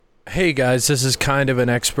Hey guys, this is Kind of an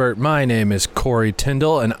Expert. My name is Corey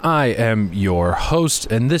Tyndall, and I am your host.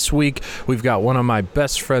 And this week, we've got one of my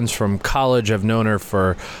best friends from college. I've known her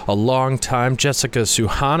for a long time, Jessica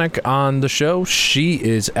Suchanek, on the show. She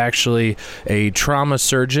is actually a trauma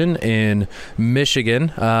surgeon in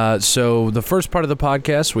Michigan. So the first part of the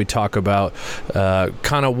podcast, we talk about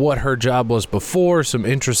kind of what her job was before, some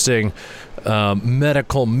interesting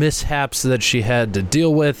medical mishaps that she had to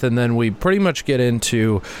deal with, and then we pretty much get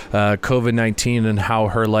into COVID-19 and how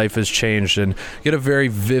her life has changed and get a very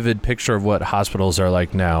vivid picture of what hospitals are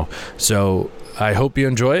like now. So I hope you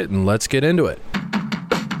enjoy it, and let's get into it.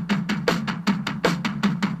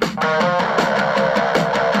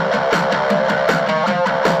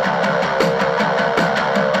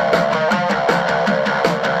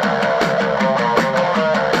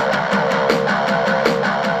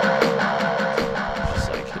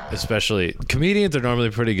 Especially comedians are normally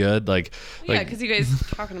pretty good, because you guys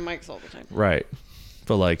talking to mics all the time, right?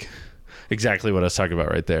 But like exactly what I was talking about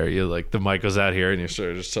right there. You like the mic goes out here and you're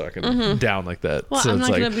sort of just talking down like that. Well, so I'm it's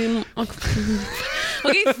not like, gonna be okay.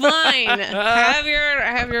 Fine. Have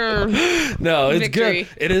your. No, it's victory. good.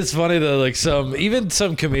 It is funny though. Like some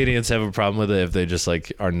comedians have a problem with it if they just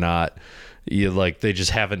like are not. They just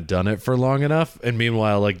haven't done it for long enough. And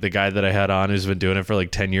meanwhile, like the guy that I had on who's been doing it for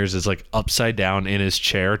like 10 years is like upside down in his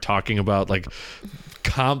chair talking about like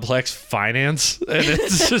complex finance. And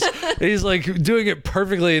it's just, he's like doing it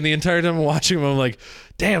perfectly. And the entire time I'm watching him, I'm like,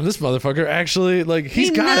 damn, this motherfucker actually, like, he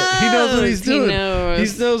knows what he's doing. He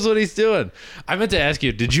knows what he's doing. I meant to ask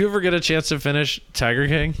you, did you ever get a chance to finish Tiger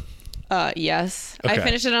King? Yes. Okay. I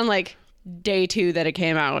finished it on like day 2 that it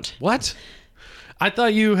came out. What? I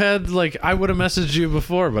thought you had, like, I would have messaged you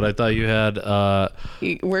before, but I thought you had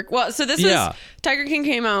work. Well, so this was Tiger King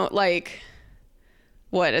came out like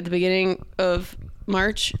what, at the beginning of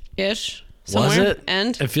March-ish? Was it?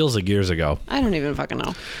 End? It feels like years ago. I don't even fucking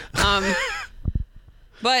know.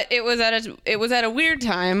 But it was at a weird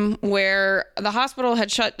time where the hospital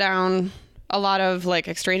had shut down a lot of like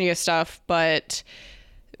extraneous stuff, but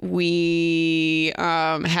we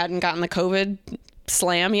hadn't gotten the COVID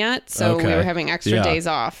slam yet, so we were having extra days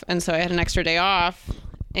off, and so I had an extra day off,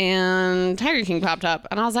 and Tiger King popped up,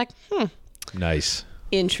 and I was like, nice,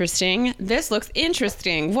 interesting, this looks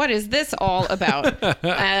interesting, what is this all about?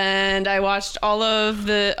 And I watched all of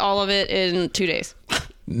it in 2 days.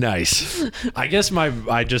 Nice. I guess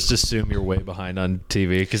I just assume you're way behind on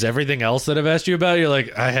TV because everything else that I've asked you about, you're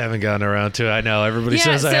like, I haven't gotten around to it. I know everybody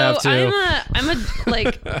says I have to. I'm a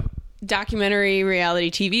like documentary reality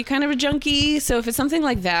TV kind of a junkie, so if it's something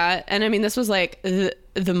like that, and I mean this was like the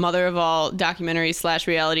mother of all documentaries /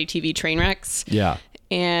 reality TV train wrecks,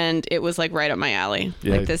 and it was like right up my alley.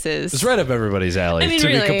 Like it's right up everybody's alley. I mean, to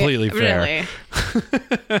be completely fair.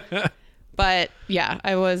 Really. But yeah,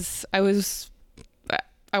 I watched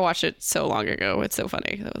it so long ago. It's so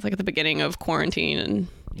funny. That was like at the beginning of quarantine, and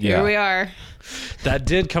here we are. That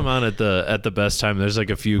did come on at the best time. There's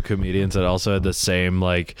like a few comedians that also had the same,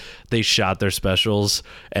 like they shot their specials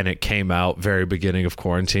and it came out very beginning of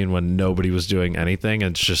quarantine when nobody was doing anything,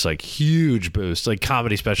 and it's just like huge boost, like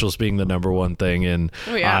comedy specials being the number one thing on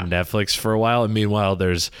Netflix for a while. And meanwhile,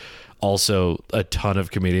 there's also a ton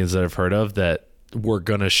of comedians that I've heard of that were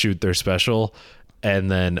gonna shoot their special,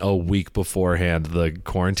 and then a week beforehand the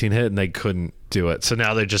quarantine hit and they couldn't do it, so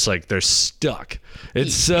now they're just like they're stuck.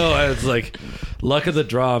 It's like luck of the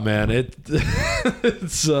draw, man.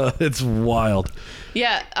 It's wild.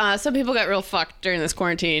 Some people got real fucked during this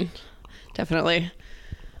quarantine, definitely,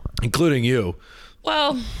 including you.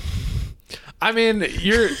 Well, I mean,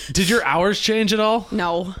 did your hours change at all?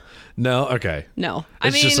 No, okay. No,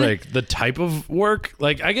 it's just like the type of work.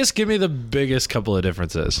 Like, I guess give me the biggest couple of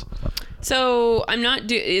differences. So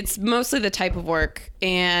it's mostly the type of work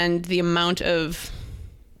and the amount of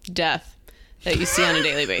death that you see on a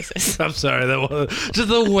daily basis. I'm sorry, that was just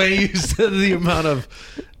the way you said the amount of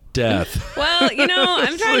death. Well,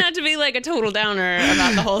 I'm trying not to be like a total downer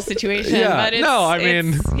about the whole situation. Yeah, but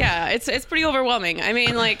it's pretty overwhelming. I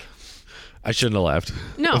mean, like, I shouldn't have laughed.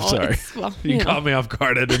 No, I'm sorry. You caught me off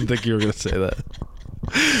guard. I didn't think you were going to say that.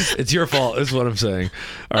 It's your fault, is what I'm saying.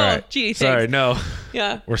 All right. Gee, sorry, thanks. no.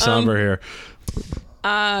 Yeah. We're somber here.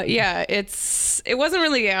 It wasn't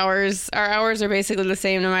really hours. Our hours are basically the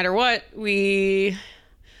same no matter what. We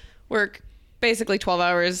work basically 12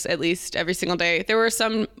 hours at least every single day. There were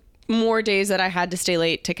some more days that I had to stay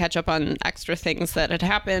late to catch up on extra things that had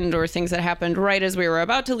happened, or things that happened right as we were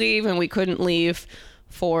about to leave and we couldn't leave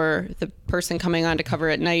for the person coming on to cover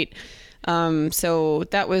at night. So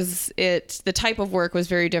that was it. The type of work was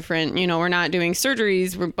very different. We're not doing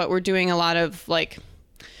surgeries, but we're doing a lot of like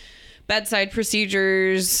bedside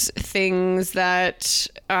procedures, things that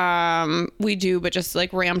we do, but just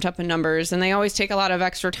like ramped up in numbers. And they always take a lot of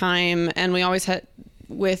extra time. And we always had,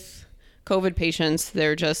 with COVID patients,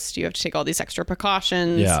 they're just, you have to take all these extra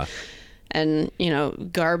precautions. Yeah. And,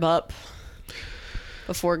 garb up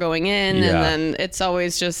before going in. Yeah. And then it's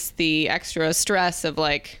always just the extra stress of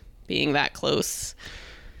like being that close.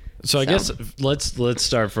 So I guess let's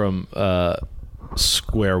start from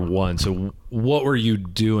square one. So what were you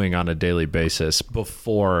doing on a daily basis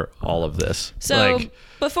before all of this? So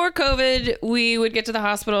before COVID, we would get to the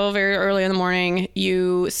hospital very early in the morning.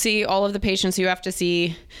 You see all of the patients you have to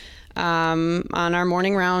see on our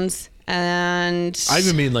morning rounds. And I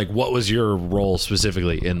even mean, like, what was your role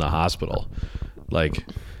specifically in the hospital? Like,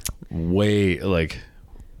 what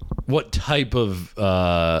type of,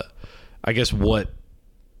 what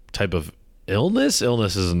type of illness?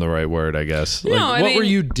 Illness isn't the right word, I guess. No, what were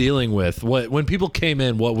you dealing with? When people came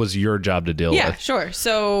in, what was your job to deal with? Yeah, sure.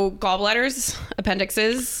 So gallbladders,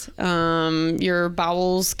 appendixes, your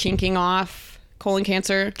bowels kinking off, colon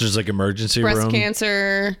cancer. Just like emergency breast room? Breast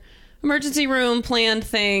cancer, emergency room, planned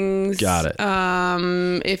things. Got it.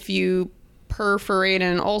 If you perforate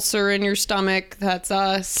an ulcer in your stomach, that's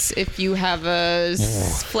us. If you have a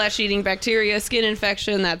flesh-eating bacteria skin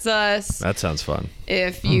infection, that's us. That sounds fun.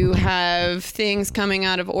 If you have things coming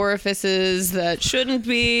out of orifices that shouldn't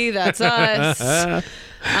be, that's us.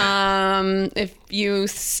 If you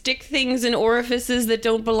stick things in orifices that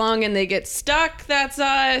don't belong and they get stuck, that's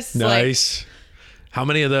us. Nice. How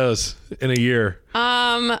many of those in a year?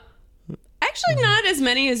 Actually, not as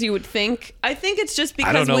many as you would think. I think it's just because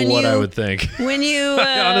I don't know what I would think. When you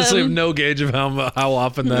I honestly have no gauge of how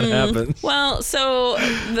often that happens. Well, so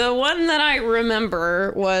the one that I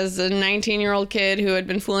remember was a 19-year-old kid who had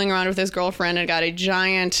been fooling around with his girlfriend and got a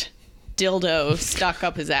giant dildo stuck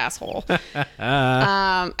up his asshole.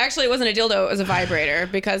 Actually, it wasn't a dildo, it was a vibrator,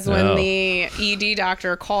 because when the ED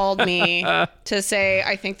doctor called me to say,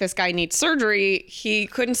 I think this guy needs surgery, he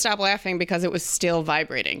couldn't stop laughing because it was still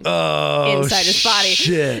vibrating inside his body.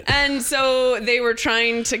 Shit. And so they were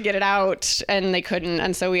trying to get it out and they couldn't.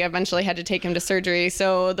 And so we eventually had to take him to surgery.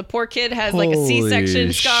 So the poor kid has like a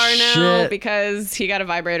C-section scar now because he got a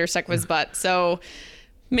vibrator stuck with his butt. So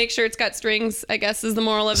make sure it's got strings, I guess, is the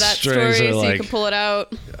moral of that story, so you can pull it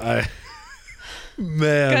out.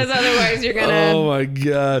 Man. Because otherwise you're going to... Oh, my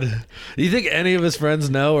God. Do you think any of his friends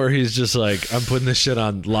know, or he's just like, I'm putting this shit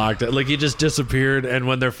on locked? Like, he just disappeared, and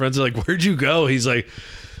when their friends are like, where'd you go? He's like,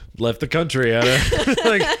 left the country.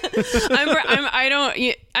 Like,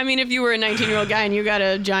 I mean, if you were a 19-year-old guy and you got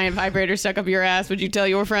a giant vibrator stuck up your ass, would you tell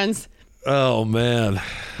your friends? Oh, man.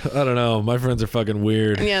 I don't know. My friends are fucking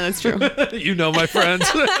weird. Yeah, that's true. You know my friends.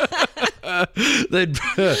 I'm sure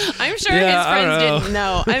his friends didn't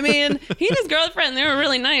know. I mean, he and his girlfriend, they were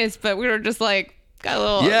really nice, but we were just like, got a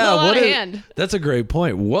little out of hand. That's a great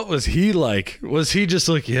point. What was he like? Was he just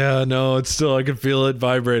like, yeah, no, it's still, I can feel it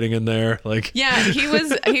vibrating in there. Like, yeah, he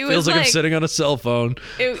was feels like I'm sitting on a cell phone.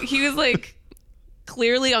 He was like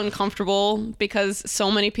clearly uncomfortable because so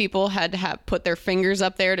many people had to put their fingers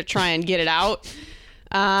up there to try and get it out.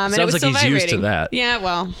 Sounds and it was like still he's vibrating. used to that. Yeah,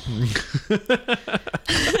 well.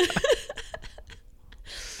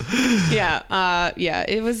 Yeah,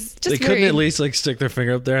 it was just They couldn't at least like stick their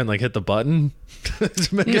finger up there and like hit the button?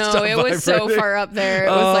 No, it was so far up there. It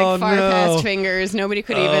was like far past fingers. Nobody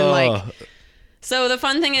could even like... So the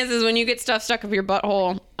fun thing is when you get stuff stuck up your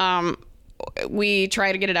butthole, we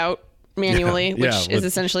try to get it out manually, which is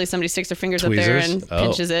essentially somebody sticks their fingers up there and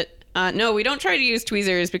pinches it. No, we don't try to use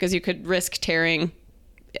tweezers because you could risk tearing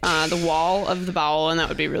the wall of the bowel, and that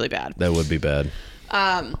would be really bad. That would be bad.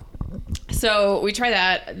 So we try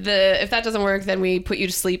that. If that doesn't work, then we put you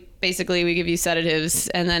to sleep. Basically, we give you sedatives,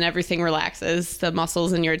 and then everything relaxes. The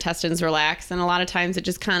muscles in your intestines relax, and a lot of times it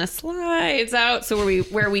just kind of slides out, so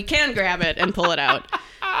where we can grab it and pull it out.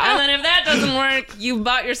 And then if that doesn't work, you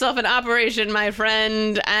bought yourself an operation, my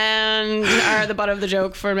friend, and are the butt of the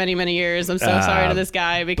joke for many, many years. I'm so sorry to this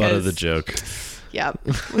guy because butt of the joke. Yeah,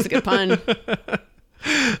 it was a good pun.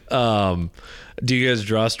 Do you guys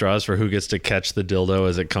draw straws for who gets to catch the dildo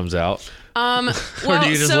as it comes out? Well, or do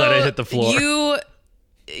you just let it hit the floor?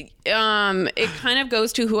 It kind of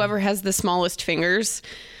goes to whoever has the smallest fingers.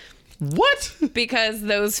 What? Because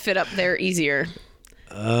those fit up there easier.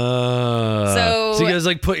 So you guys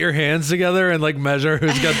like put your hands together and like measure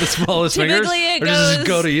who's got the smallest fingers? Or does it just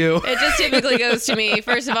go to you? It just typically goes to me.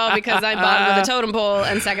 First of all, because I'm bottom of the totem pole,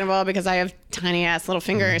 and second of all, because I have tiny ass little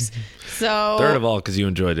fingers. So third of all, because you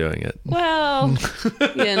enjoy doing it. Well,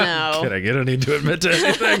 you know. Kid, I don't need to admit to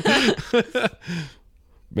anything.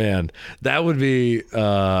 Man, that would be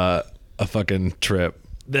a fucking trip.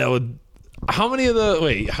 That would. How many of the?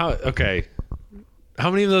 Wait. Okay. How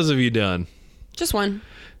many of those have you done? Just one.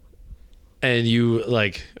 And you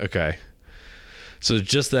like okay. So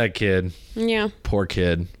just that kid. Yeah. Poor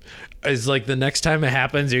kid. It's like the next time it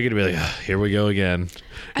happens, you're gonna be like, oh, here we go again.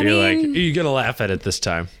 You're gonna laugh at it this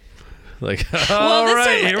time. Like, all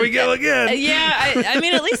right, here we go again. Yeah, I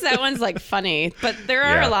mean, at least that one's like funny. But there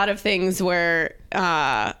are a lot of things where,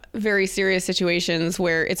 very serious situations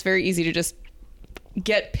where it's very easy to just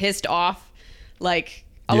get pissed off. Like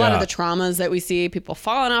a lot of the traumas that we see, people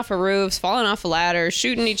falling off of roofs, falling off of ladders,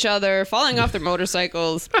 shooting each other, falling off their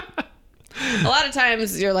motorcycles. A lot of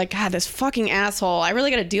times you're like, God, this fucking asshole. I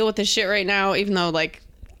really got to deal with this shit right now, even though, like,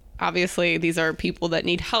 obviously these are people that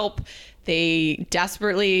need help. They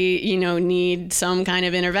desperately, need some kind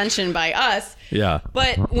of intervention by us. Yeah.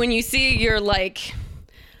 But when you see your, like,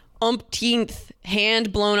 umpteenth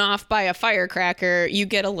hand blown off by a firecracker, you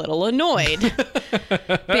get a little annoyed.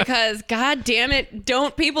 Because, God damn it,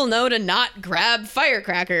 don't people know to not grab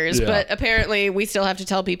firecrackers? Yeah. But apparently we still have to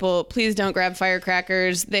tell people, please don't grab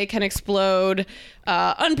firecrackers. They can explode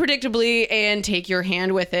unpredictably and take your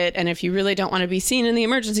hand with it. And if you really don't want to be seen in the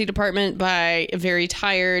emergency department by a very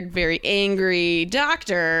tired, very angry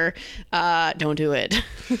doctor, don't do it.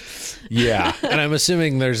 Yeah. And I'm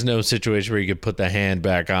assuming there's no situation where you could put the hand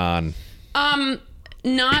back on.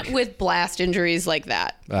 Not with blast injuries like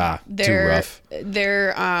that. Too rough.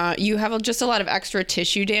 You have just a lot of extra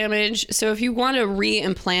tissue damage. So if you want to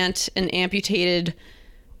re-implant an amputated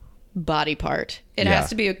body part, it has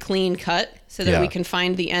to be a clean cut so that we can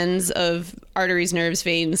find the ends of arteries, nerves,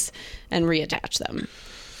 veins, and reattach them.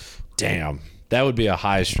 Damn. That would be a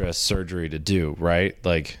high stress surgery to do, right?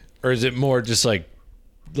 Like, or is it more just like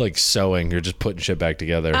sewing? You're just putting shit back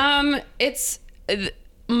together. It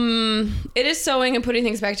is sewing and putting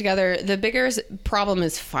things back together. The bigger problem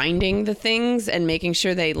is finding the things and making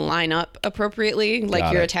sure they line up appropriately.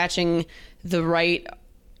 Like you're attaching the right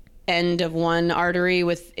end of one artery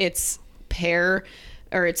with its pair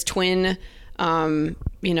or its twin,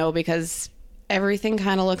 because everything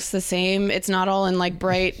kind of looks the same. It's not all in like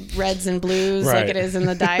bright reds and blues like it is in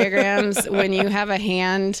the diagrams. When you have a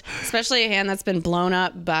hand, especially a hand that's been blown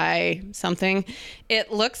up by something,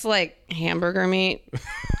 it looks like hamburger meat.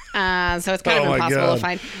 So it's kind of impossible to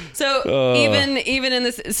find. So even in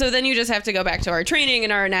this, so then you just have to go back to our training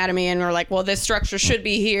and our anatomy, and we're like, well, this structure should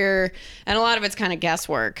be here, and a lot of it's kind of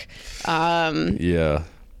guesswork. Yeah.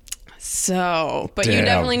 So, but you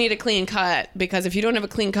definitely need a clean cut, because if you don't have a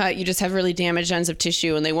clean cut, you just have really damaged ends of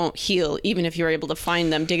tissue and they won't heal, even if you're able to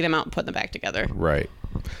find them, dig them out, and put them back together. Right.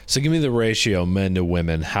 So give me the ratio, men to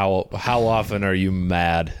women. How often are you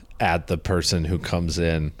mad at the person who comes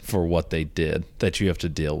in for what they did that you have to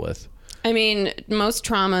deal with? I mean, most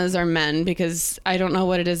traumas are men, because I don't know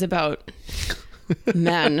what it is about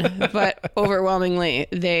men, but overwhelmingly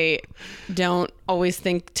they don't always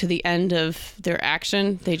think to the end of their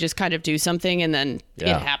action. They just kind of do something and then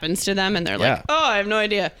it happens to them and they're like, oh, I have no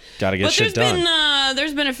idea. Gotta get shit done.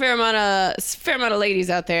 There's been a fair amount of ladies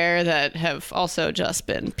out there that have also just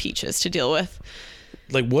been peaches to deal with.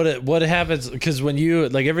 Like what happens, because when you,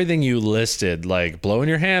 like, everything you listed, like blowing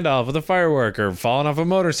your hand off with a firework or falling off a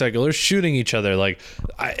motorcycle or shooting each other, like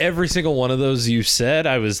every single one of those you said,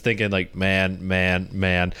 I was thinking like,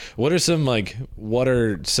 man, what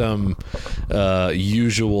are some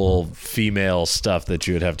usual female stuff that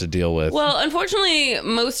you would have to deal with? Well, unfortunately,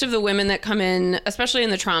 most of the women that come in, especially in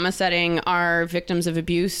the trauma setting, are victims of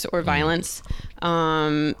abuse or violence.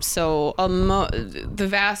 So the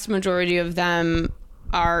vast majority of them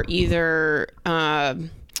are either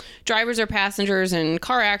drivers or passengers in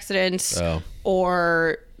car accidents,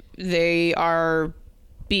 or they are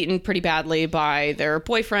beaten pretty badly by their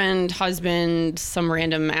boyfriend, husband, some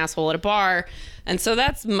random asshole at a bar. And so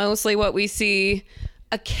that's mostly what we see.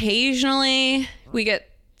 Occasionally we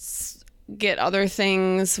get other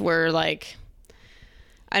things where, like,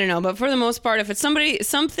 I don't know, but for the most part, if it's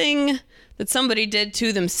something that somebody did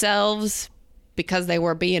to themselves because they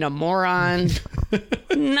were being a moron,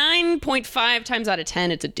 9.5 times out of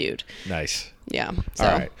 10, it's a dude. Nice. Yeah. So,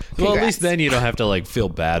 all right. Well, at least then you don't have to like feel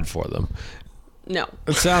bad for them. No.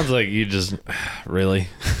 It sounds like you just really.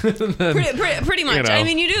 pretty much. I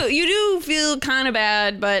mean, you do feel kind of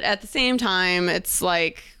bad, but at the same time, it's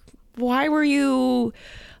like, why were you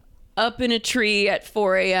up in a tree at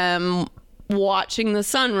 4 a.m. watching the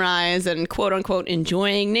sunrise and quote unquote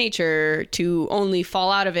enjoying nature to only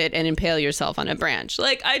fall out of it and impale yourself on a branch?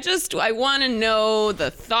 Like, I want to know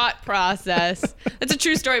the thought process. That's a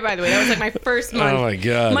true story, by the way. That was like my first month. Oh my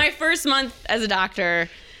God. My first month as a doctor.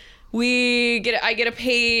 I get a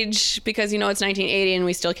page because, it's 1980 and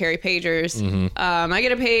we still carry pagers. I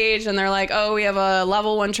get a page and they're like, oh, we have a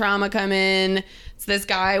level 1 trauma come in. It's this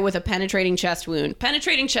guy with a penetrating chest wound.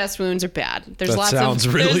 Penetrating chest wounds are bad. Sounds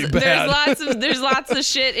really bad. There's lots of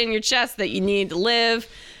shit in your chest that you need to live.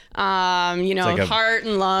 Heart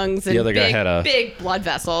and lungs and big blood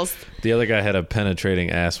vessels. The other guy had a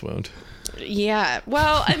penetrating ass wound. Yeah.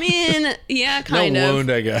 Well, I mean, yeah, kind of. No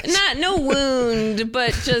wound, I guess. No wound,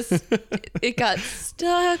 but just it got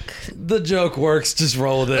stuck. The joke works. Just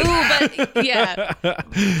roll with it. Ooh, but yeah.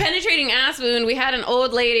 Penetrating ass wound. We had an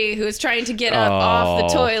old lady who was trying to get up off the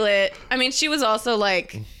toilet. I mean, she was also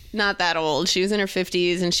like not that old. She was in her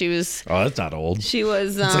 50s and she was... Oh, that's not old. She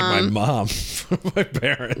was... It's like my mom. My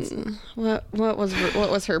parents. What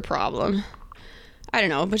was her problem? I don't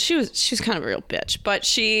know, but she was kind of a real bitch. But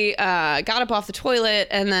she got up off the toilet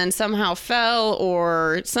and then somehow fell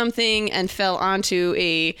or something and fell onto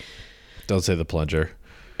a... Don't say the plunger.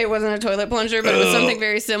 It wasn't a toilet plunger, but it was something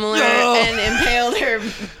very similar and impaled her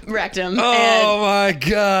rectum. My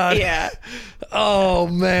God. Yeah. Oh,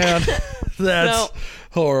 man. That's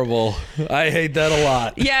horrible. I hate that a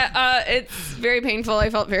lot. Yeah, it's very painful. I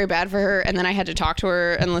felt very bad for her. And then I had to talk to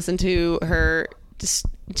her and listen to her just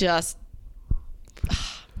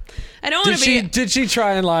I don't want to be... Did she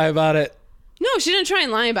try and lie about it? No, she didn't try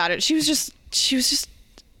and lie about it. She's just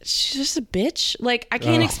a bitch. Like, I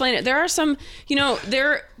can't explain it. There are some,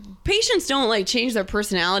 their patients don't like change their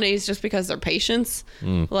personalities just because they're patients.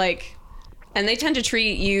 Like, and they tend to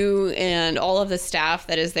treat you and all of the staff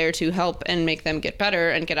that is there to help and make them get better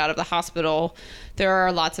and get out of the hospital. There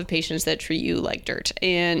are lots of patients that treat you like dirt,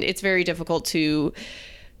 and it's very difficult to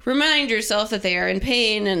remind yourself that they are in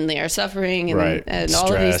pain and they are suffering and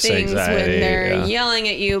all of these things, anxiety, when they're yelling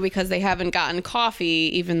at you because they haven't gotten coffee,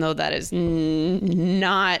 even though that is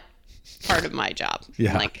not part of my job.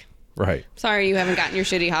 Yeah. Like, right. Sorry, you haven't gotten your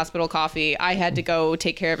shitty hospital coffee. I had to go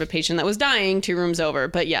take care of a patient that was dying 2 rooms over.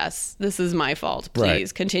 But yes, this is my fault.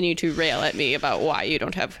 Please continue to rail at me about why you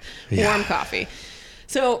don't have warm coffee.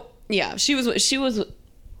 So yeah, she was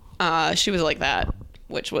like that,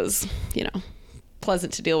 which was,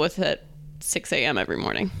 pleasant to deal with at 6 a.m. every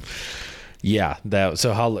morning. Yeah,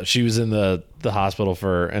 how she was in the hospital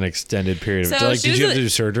for an extended period of time. Like, did you have to do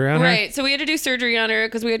surgery on her? Right. So we had to do surgery on her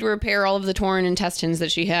because we had to repair all of the torn intestines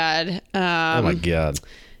that she had. Oh my God.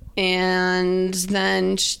 And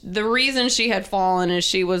then the reason she had fallen is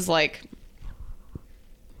she was like,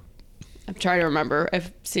 I'm trying to remember.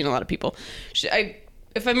 I've seen a lot of people.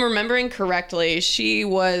 If I'm remembering correctly, she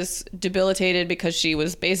was debilitated because she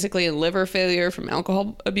was basically in liver failure from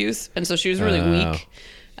alcohol abuse. And so she was really weak.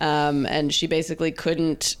 And she basically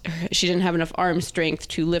she didn't have enough arm strength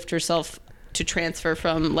to lift herself to transfer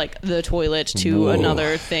from like the toilet to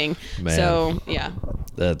another thing. Man. So, yeah.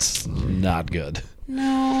 That's not good.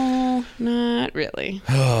 No, not really.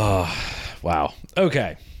 Oh, wow.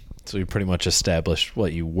 Okay. So we pretty much established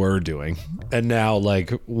what you were doing. And now,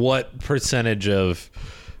 like, what percentage of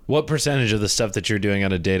the stuff that you're doing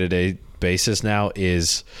on a day-to-day basis now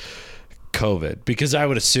is COVID? Because I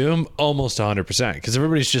would assume almost 100%, because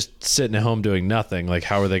everybody's just sitting at home doing nothing. Like,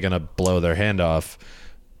 how are they going to blow their hand off?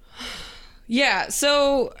 Yeah,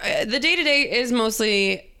 so the day-to-day is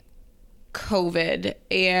mostly COVID,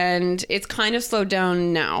 and it's kind of slowed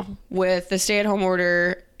down now with the stay-at-home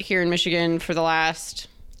order here in Michigan for the last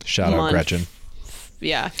Shout out Gretchen.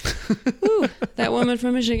 Yeah. Ooh, that woman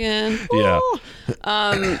from Michigan. Yeah.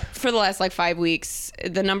 For the last 5 weeks,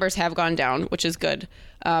 the numbers have gone down, which is good.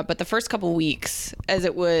 But the first couple weeks, as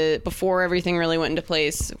it was before everything really went into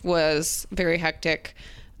place, was very hectic.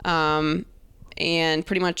 And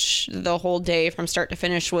pretty much the whole day from start to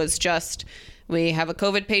finish was just, we have a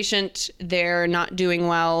COVID patient, they're not doing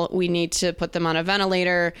well, we need to put them on a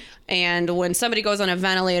ventilator. And when somebody goes on a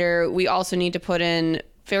ventilator, we also need to put in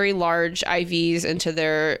very large IVs into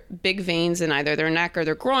their big veins in either their neck or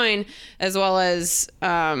their groin, as well as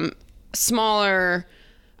smaller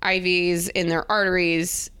IVs in their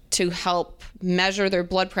arteries to help measure their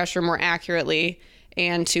blood pressure more accurately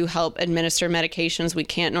and to help administer medications we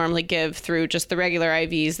can't normally give through just the regular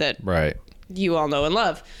IVs that you all know and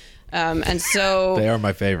love. And so they are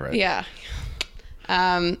my favorite. Yeah.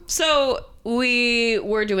 So we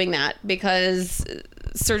were doing that because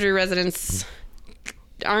surgery residents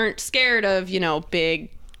aren't scared of,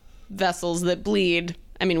 big vessels that bleed.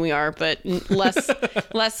 I mean, we are, but less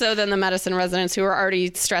so than the medicine residents who are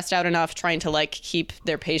already stressed out enough trying to keep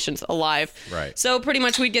their patients alive. Right. So pretty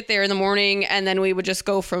much we'd get there in the morning and then we would just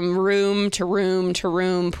go from room to room to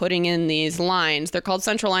room, putting in these lines. They're called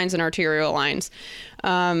central lines and arterial lines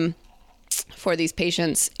for these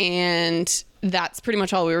patients. And that's pretty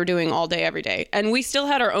much all we were doing all day, every day. And we still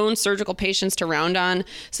had our own surgical patients to round on.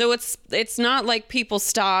 So it's not like people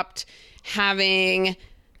stopped having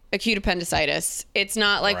acute appendicitis. It's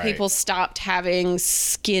not like people stopped having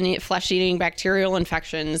flesh-eating bacterial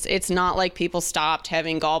infections. It's not like people stopped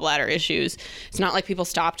having gallbladder issues. It's not like people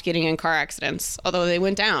stopped getting in car accidents, although they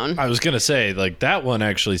went down. I was going to say, like, that one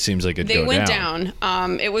actually seems like they went down.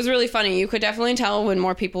 It was really funny. You could definitely tell when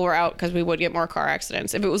more people were out because we would get more car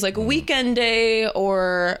accidents. If it was like a weekend day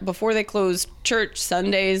or before they closed church,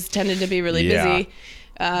 Sundays tended to be really busy.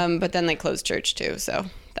 But then they closed church too, so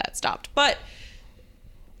that stopped. But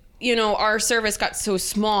you know, our service got so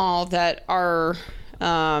small that our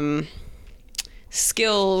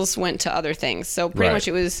skills went to other things. So pretty much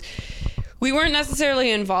we weren't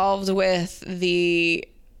necessarily involved with the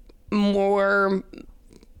more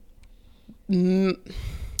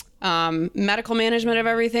medical management of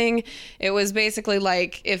everything. It was basically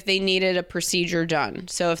like if they needed a procedure done.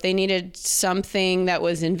 So if they needed something that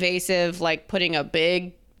was invasive, like putting a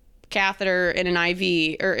big catheter in an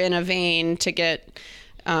IV or in a vein to get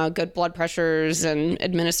good blood pressures and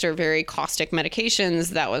administer very caustic medications,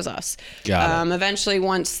 that was us. Eventually,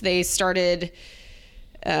 once they started,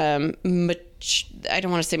 I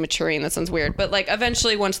don't want to say maturing, that sounds weird, but like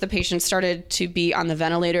eventually once the patients started to be on the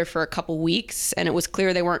ventilator for a couple weeks and it was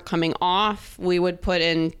clear they weren't coming off, we would put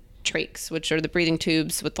in trachs, which are the breathing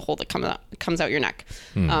tubes with the hole that comes out your neck.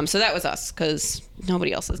 So that was us because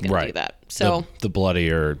nobody else is going to do that. So the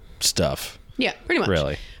bloodier stuff. Yeah, pretty much.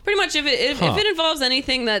 Really? Pretty much, if it involves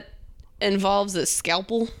anything that involves a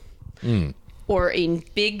scalpel or a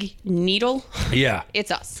big needle, it's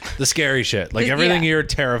us. The scary shit. Like everything you're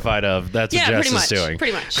terrified of, that's what Jess is doing.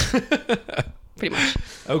 Pretty much.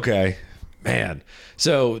 Okay. Man.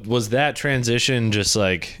 So was that transition just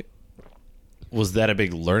like... Was that a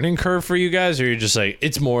big learning curve for you guys, or you're just like,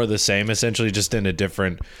 it's more of the same, essentially just in a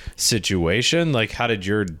different situation? Like, how did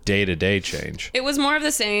your day-to-day change? It was more of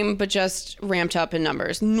the same, but just ramped up in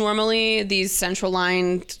numbers. Normally, these central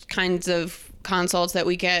line kinds of consults that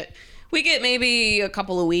we get maybe a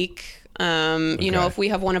couple a week. You know, if we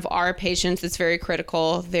have one of our patients that's very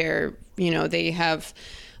critical, they have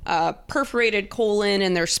perforated colon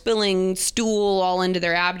and they're spilling stool all into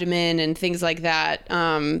their abdomen and things like that.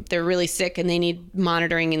 They're really sick and they need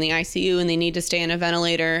monitoring in the ICU and they need to stay in a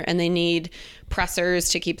ventilator and they need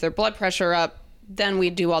pressors to keep their blood pressure up. Then we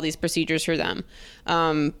do all these procedures for them.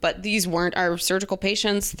 But these weren't our surgical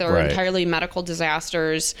patients. They're entirely medical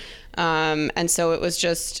disasters. And so it was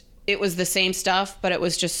the same stuff, but it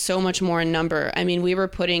was just so much more in number. I mean, we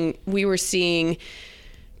were seeing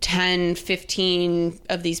 10, 15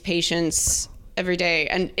 of these patients every day.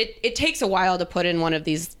 And it takes a while to put in one of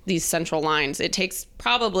these central lines. It takes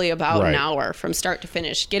probably about an hour from start to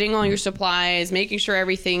finish, getting all your supplies, making sure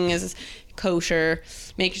everything is kosher,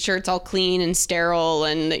 making sure it's all clean and sterile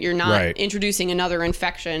and that you're not introducing another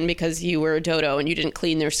infection because you were a dodo and you didn't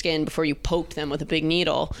clean their skin before you poked them with a big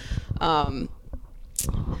needle. So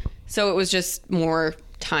it was just more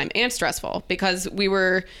time and stressful because we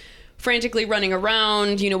were frantically running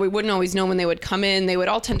around. You know, we wouldn't always know when they would come in. They would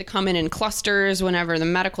all tend to come in clusters whenever the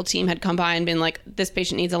medical team had come by and been like, this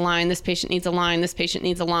patient needs a line, this patient needs a line, this patient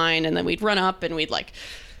needs a line. And then we'd run up and we'd like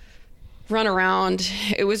run around.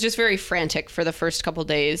 It was just very frantic for the first couple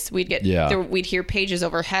days. We'd hear pages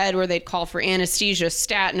overhead where they'd call for anesthesia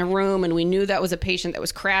stat in a room. And we knew that was a patient that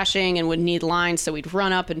was crashing and would need lines. So we'd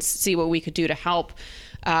run up and see what we could do to help.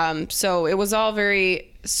 So it was all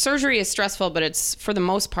surgery is stressful, but it's for the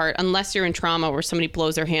most part, unless you're in trauma where somebody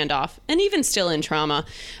blows their hand off, and even still in trauma,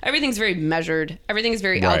 everything's very measured. Everything is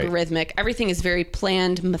very algorithmic. Everything is very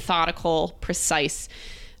planned, methodical, precise.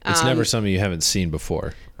 It's never something you haven't seen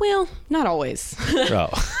before. Well, not always.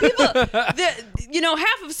 Oh.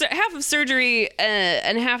 Half of surgery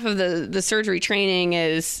and half of the surgery training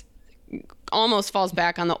is almost falls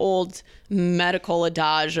back on the old medical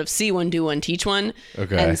adage of see one, do one, teach one.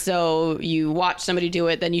 Okay. And so you watch somebody do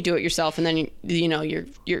it, then you do it yourself, and then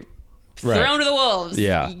you're thrown to the wolves.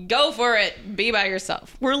 Yeah. Go for it. Be by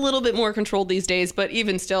yourself. We're a little bit more controlled these days, but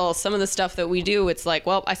even still, some of the stuff that we do, it's like,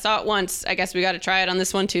 well, I saw it once. I guess we got to try it on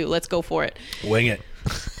this one too. Let's go for it. Wing it.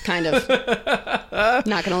 Kind of.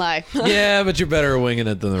 Not gonna lie. Yeah, but you're better at winging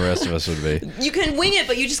it than the rest of us would be. You can wing it,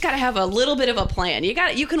 but you just got to have a little bit of a plan. You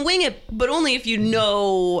can wing it, but only if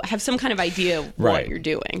you have some kind of idea of what you're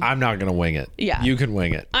doing. I'm not gonna wing it. Yeah. You can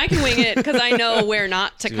wing it. I can wing it because I know where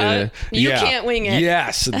not to cut. You can't wing it.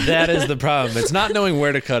 Yes, that is the problem. It's not knowing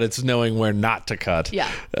where to cut, it's knowing where not to cut. Yeah.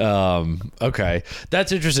 Okay.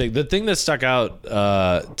 That's interesting. The thing that stuck out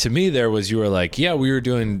to me there was you were like, yeah, we were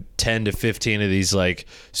doing 10 to 15 of these like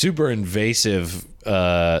super invasive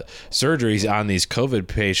surgeries on these COVID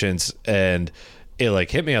patients, and it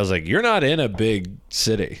like hit me. I was like, you're not in a big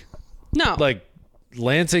city. No. Like,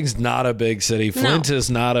 Lansing's not a big city. Flint is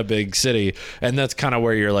not a big city. And that's kind of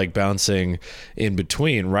where you're like bouncing in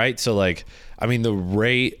between, right? So like, I mean, the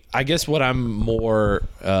rate, I guess what I'm more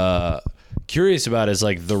curious about is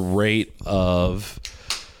like the rate of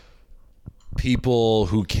people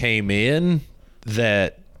who came in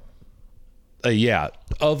that,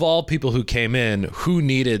 of all people who came in, who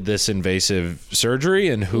needed this invasive surgery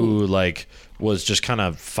and who like was just kind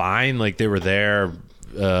of fine. Like they were there,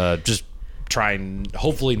 just trying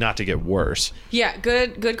hopefully not to get worse. Yeah,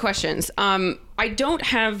 good questions. I don't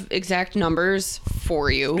have exact numbers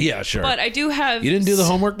for you. Yeah, sure. But I do have... You didn't do the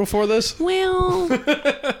homework before this? Well...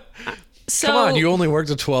 So, come on, you only worked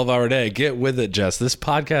a 12-hour day. Get with it, Jess. This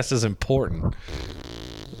podcast is important.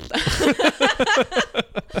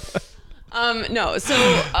 No,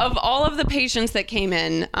 so of all of the patients that came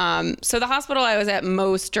in, so the hospital I was at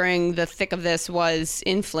most during the thick of this was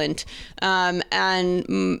in Flint,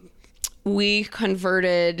 and we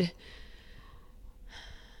converted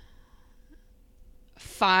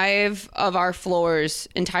 5 of our floors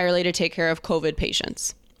entirely to take care of COVID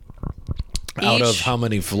patients. Out of how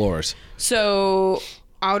many floors? So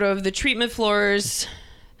out of the treatment floors,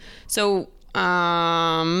 so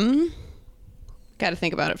got to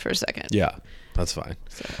think about it for a second. Yeah, that's fine.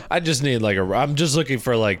 So. I just need like I'm just looking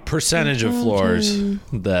for like percentage of floors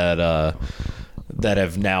that that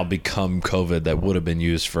have now become COVID that would have been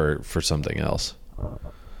used for something else.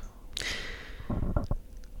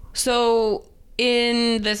 So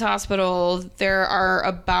in this hospital, there are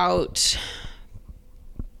about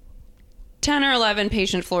 10 or 11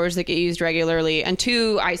 patient floors that get used regularly and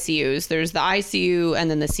 2 ICUs. There's the ICU and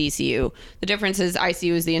then the CCU. The difference is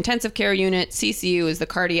ICU is the intensive care unit. CCU is the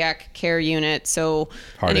cardiac care unit. So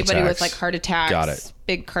anybody with like heart attacks,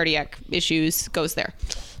 big cardiac issues goes there.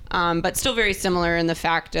 But still very similar in the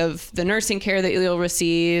fact of the nursing care that you'll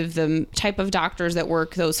receive, the type of doctors that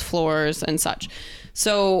work those floors and such.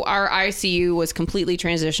 So our ICU was completely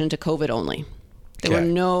transitioned to COVID only. There were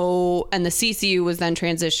no, and the CCU was then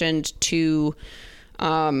transitioned to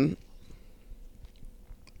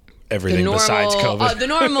everything besides COVID. The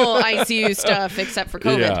normal ICU stuff except for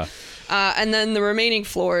COVID. Yeah. And then the remaining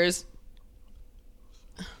floors,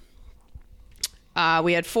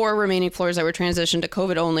 we had 4 remaining floors that were transitioned to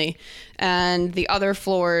COVID only. And the other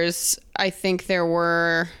floors, I think there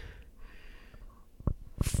were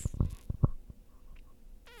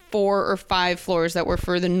 4 or 5 floors that were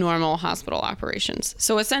for the normal hospital operations.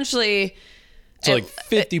 So essentially, so like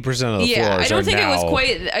 50% of the floors. I don't think now... it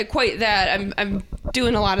was quite that. I'm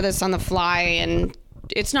doing a lot of this on the fly, and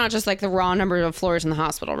it's not just like the raw number of floors in the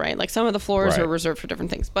hospital, right? Like some of the floors are reserved for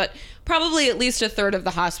different things, but probably at least a third of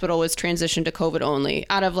the hospital was transitioned to COVID only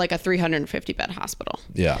out of like a 350 bed hospital.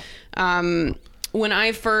 Yeah. When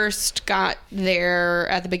I first got there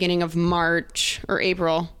at the beginning of March or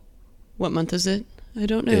April, what month is it? I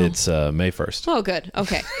don't know. It's May 1st. Oh, good.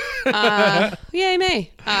 Okay. Yay, May.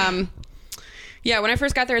 Yeah, when I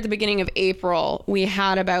first got there at the beginning of April, we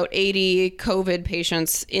had about 80 COVID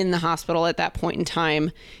patients in the hospital at that point in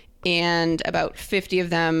time, and about 50 of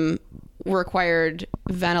them required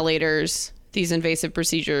ventilators, these invasive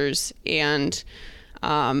procedures, and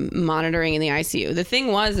monitoring in the ICU. The thing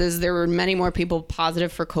is there were many more people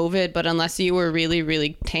positive for COVID, but unless you were really,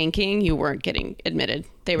 really tanking, you weren't getting admitted.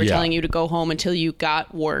 They were telling you to go home until you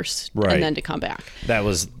got worse and then to come back. That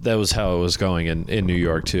was how it was going in New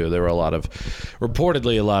York too. There were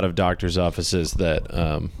reportedly a lot of doctors' offices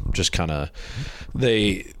that just kind of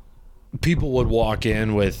people would walk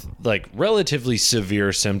in with like relatively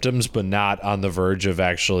severe symptoms, but not on the verge of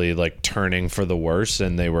actually like turning for the worse,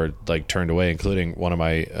 and they were like turned away, including one of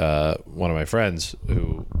my friends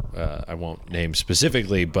who I won't name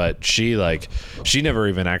specifically, but she never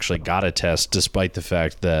even actually got a test, despite the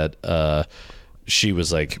fact that she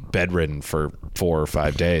was like bedridden for 4 or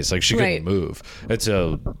 5 days. Like she couldn't move. And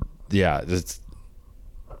so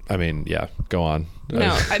go on.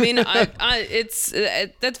 No, I mean,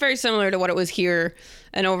 that's very similar to what it was here.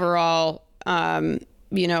 And overall,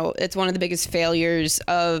 it's one of the biggest failures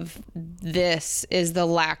of this is the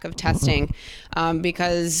lack of testing,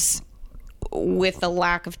 because with the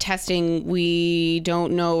lack of testing, we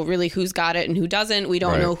don't know really who's got it and who doesn't. We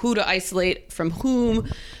don't know who to isolate from whom.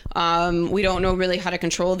 We don't know really how to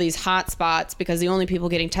control these hot spots, because the only people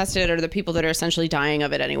getting tested are the people that are essentially dying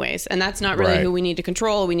of it anyways. And that's not really who we need to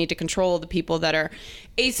control. We need to control the people that are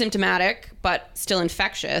asymptomatic but still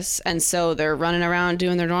infectious. And so they're running around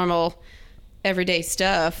doing their normal everyday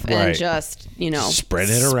stuff and just,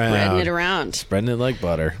 spreading it around. Spreading it like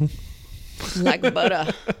butter. Like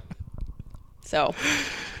butter. So.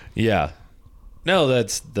 Yeah. No,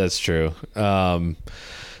 that's true.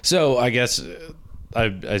 So I guess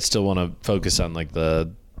I still want to focus on like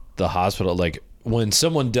the hospital. Like when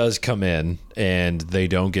someone does come in and they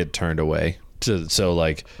don't get turned away, so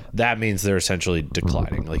like that means they're essentially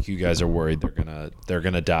declining. Like you guys are worried they're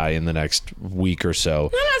gonna die in the next week or so.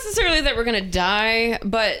 Not necessarily that we're gonna die,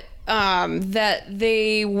 but that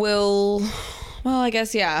they will. Well, I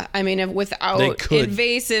guess, yeah. I mean, without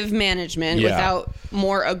invasive management, without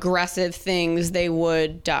more aggressive things, they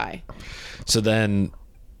would die. So then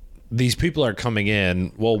these people are coming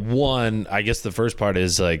in. Well, one, I guess the first part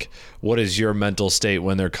is like, what is your mental state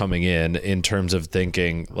when they're coming in terms of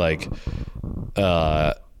thinking like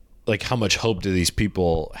how much hope do these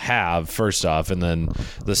people have, first off? And then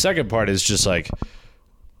the second part is just like,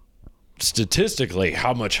 statistically,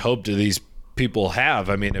 how much hope do these people have?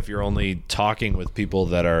 I mean, if you're only talking with people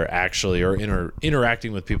that are actually, or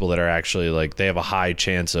interacting with people that are actually like, they have a high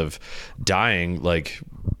chance of dying, like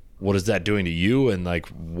what is that doing to you? And like,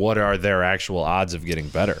 what are their actual odds of getting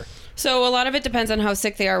better? So a lot of it depends on how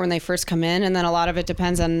sick they are when they first come in. And then a lot of it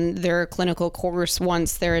depends on their clinical course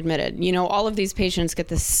once they're admitted. All of these patients get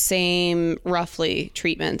the same roughly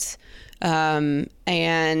treatments. And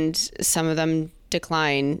some of them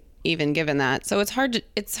decline even given that. So it's hard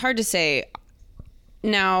to say.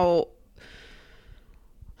 Now,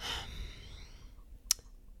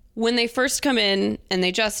 when they first come in and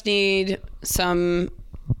they just need some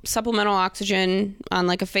supplemental oxygen on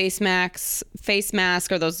like a face mask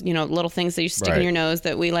or those, little things that you stick in your nose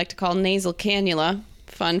that we like to call nasal cannula.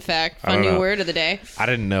 Fun fact, fun new word of the day. I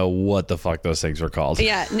didn't know what the fuck those things were called.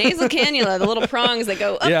 Yeah, nasal cannula, the little prongs that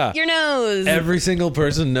go up your nose. Every single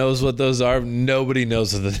person knows what those are. Nobody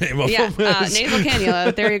knows what the name of them is. Nasal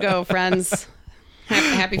cannula. There you go, friends.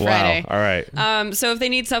 Happy Friday. Wow. All right. So if they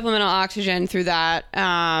need supplemental oxygen through that,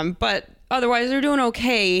 but otherwise they're doing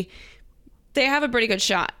okay, they have a pretty good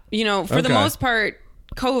shot. For the most part,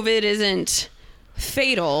 COVID isn't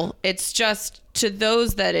fatal. It's just to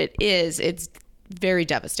those that it's very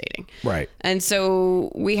devastating. Right. And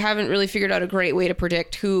so we haven't really figured out a great way to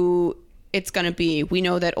predict who it's going to be. We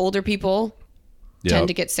know that older people tend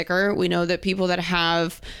to get sicker. We know that people that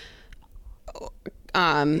have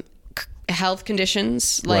health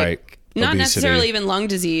conditions like not obesity. Necessarily even lung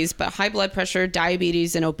disease, but high blood pressure,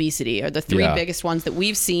 diabetes, and obesity are the three biggest ones that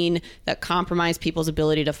we've seen that compromise people's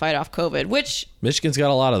ability to fight off COVID, which Michigan's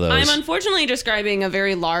got a lot of those. I'm unfortunately describing a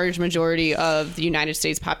very large majority of the United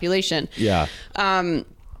States population. Yeah.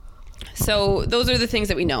 So those are the things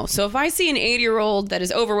that we know. So if I see an 80-year-old that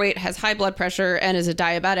is overweight, has high blood pressure, and is a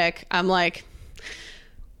diabetic, I'm like,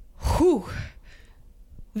 whew,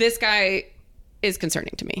 this guy is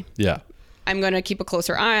concerning to me. Yeah. I'm going to keep a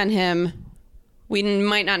closer eye on him. We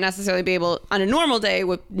might not necessarily be able, on a normal day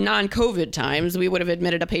with non-COVID times, we would have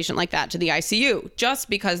admitted a patient like that to the ICU just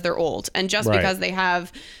because they're old and just because they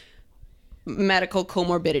have medical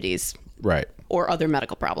comorbidities. Right. Or other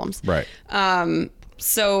medical problems. Right.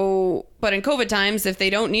 So, but in COVID times, if they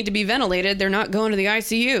don't need to be ventilated, they're not going to the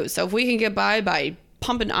ICU. So if we can get by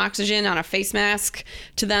pumping oxygen on a face mask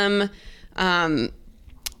to them,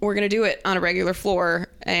 we're going to do it on a regular floor.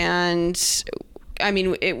 And I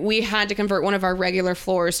mean, we had to convert one of our regular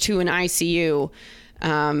floors to an ICU,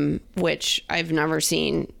 which I've never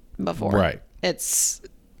seen before. Right.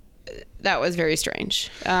 That was very strange.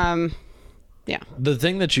 Yeah. The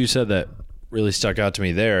thing that you said that really stuck out to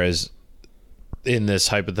me there is, in this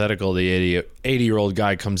hypothetical, the 80-year-old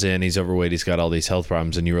guy comes in, he's overweight, he's got all these health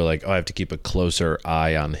problems, and you were like, oh, I have to keep a closer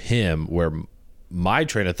eye on him, where my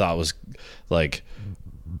train of thought was like,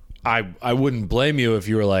 I wouldn't blame you if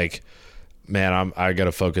you were like, man, I got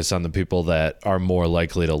to focus on the people that are more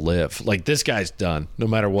likely to live. Like, this guy's done no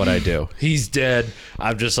matter what I do. He's dead.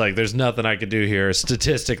 I'm just like, there's nothing I can do here.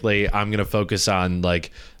 Statistically, I'm going to focus on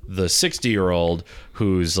like the 60-year-old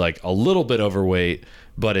who's like a little bit overweight,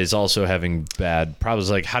 but is also having bad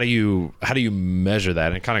problems. Like, how do you measure that?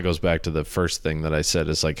 And it kind of goes back to the first thing that I said,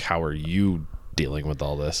 is like, how are you dealing with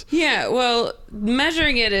all this? Yeah, well,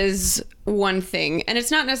 measuring it is one thing, and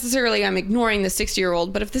it's not necessarily I'm ignoring the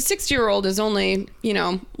 60-year-old, but if the 60-year-old is only,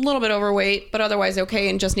 a little bit overweight, but otherwise okay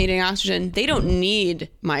and just needing oxygen, they don't need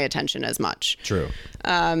my attention as much. True.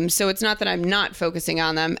 So it's not that I'm not focusing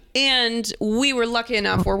on them. And we were lucky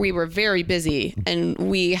enough where we were very busy and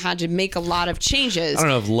we had to make a lot of changes. I don't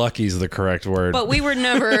know if lucky is the correct word. But we were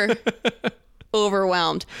never...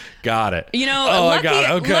 overwhelmed. Got it. You know, oh, lucky, I got it.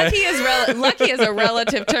 Okay. lucky is a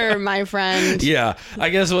relative term, my friend. Yeah. I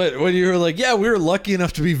guess when you were like, yeah, we were lucky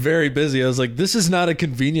enough to be very busy, I was like, this is not a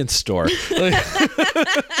convenience store. Like,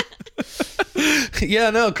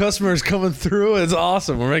 yeah, no, customers coming through. It's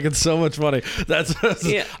awesome. We're making so much money.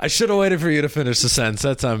 Yeah. I should have waited for you to finish the sentence.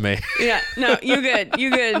 That's on me. Yeah, no, you good.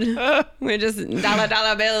 You good. We're just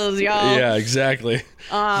dollar bills, y'all. Yeah, exactly.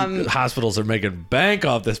 Hospitals are making bank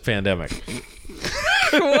off this pandemic.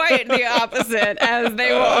 Quite the opposite, as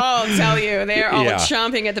they will all tell you. They are all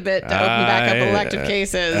chomping at the bit to open back up elective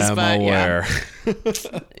cases. I'm aware.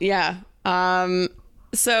 Yeah.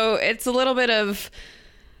 So it's a little bit of...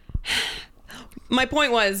 My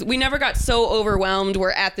point was, we never got so overwhelmed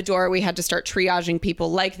where at the door we had to start triaging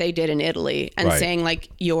people like they did in Italy and saying, like,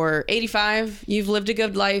 you're 85, you've lived a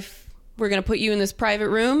good life, we're going to put you in this private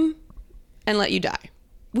room and let you die.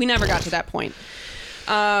 We never got to that point.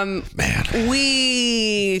 Man.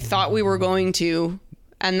 We thought we were going to,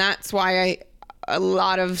 and that's why a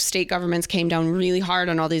lot of state governments came down really hard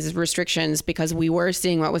on all these restrictions, because we were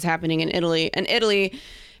seeing what was happening in Italy. And Italy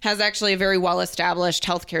has actually a very well-established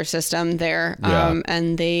healthcare system there,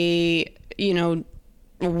 and they, you know,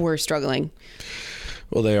 were struggling.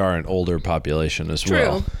 Well, they are an older population as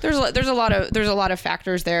well. There's a lot of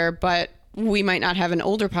factors there, but we might not have an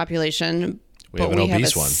older population. We have a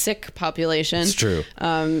sick population. It's true.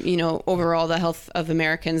 You know, overall, the health of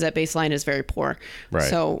Americans at baseline is very poor. Right.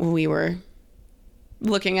 So we were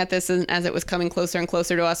looking at this, and as it was coming closer and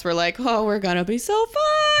closer to us, we're like, oh, we're going to be so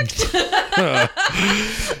fucked.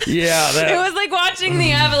 Yeah. It was like watching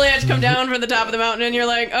the avalanche come down from the top of the mountain, and you're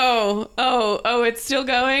like, oh, it's still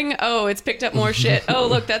going. Oh, it's picked up more shit. Oh,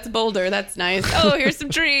 look, that's a boulder. That's nice. Oh, here's some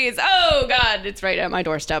trees. Oh, God, it's right at my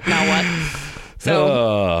doorstep. Now what?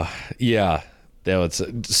 So, yeah.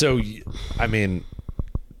 So, I mean,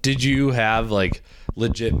 did you have like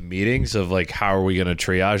legit meetings of like, how are we going to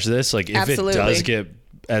triage this? Like, if Absolutely. it does get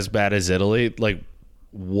as bad as Italy, like,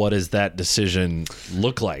 what does that decision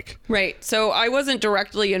look like? Right. So I wasn't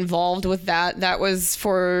directly involved with that. That was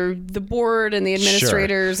for the board and the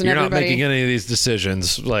administrators and You're everybody. You're not making any of these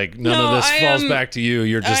decisions. Like, none of this falls back to you.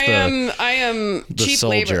 You're just I am the cheap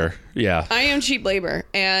soldier. labor. Yeah. I am cheap labor.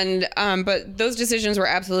 And but those decisions were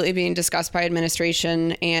absolutely being discussed by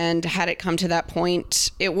administration, and had it come to that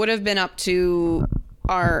point, it would have been up to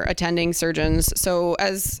our attending surgeons. So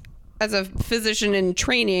as a physician in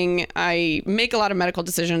training, I make a lot of medical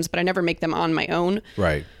decisions, but I never make them on my own.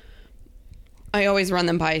 Right. I always run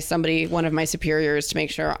them by somebody, one of my superiors, to make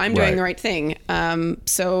sure I'm doing the right thing.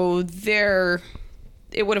 So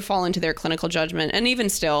it would have fallen to their clinical judgment. And even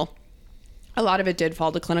still, a lot of it did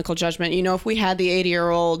fall to clinical judgment. You know, if we had the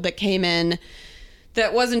 80-year-old that came in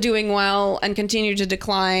that wasn't doing well and continued to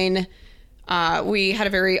decline, we had a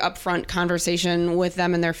very upfront conversation with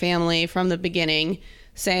them and their family from the beginning,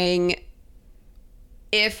 saying,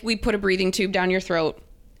 if we put a breathing tube down your throat,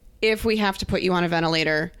 if we have to put you on a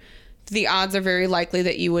ventilator, the odds are very likely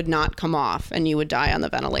that you would not come off and you would die on the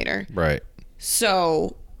ventilator. Right.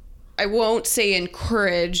 So I won't say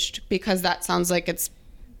encouraged, because that sounds like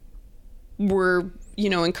we're, you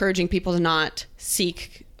know, encouraging people to not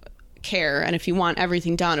seek care. And if you want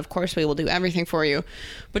everything done, of course we will do everything for you.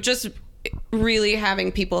 But just really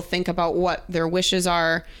having people think about what their wishes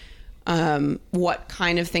are, what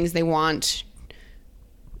kind of things they want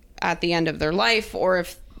at the end of their life, or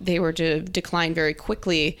if they were to decline very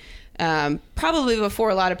quickly, probably before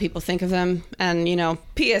a lot of people think of them. And, you know,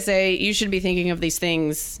 PSA, you should be thinking of these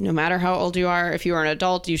things no matter how old you are. If you are an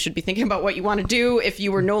adult, you should be thinking about what you want to do if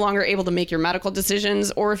you were no longer able to make your medical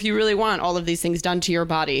decisions, or if you really want all of these things done to your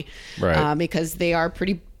body, because they are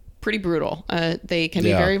pretty brutal. They can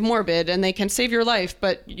be very morbid, and they can save your life,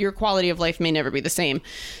 but your quality of life may never be the same.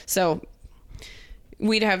 So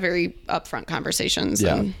we'd have very upfront conversations.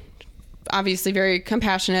 Yeah. And obviously very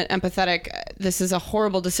compassionate, empathetic. This is a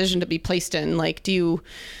horrible decision to be placed in. Like,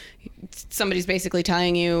 somebody's basically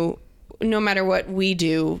telling you, no matter what we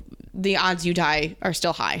do, the odds you die are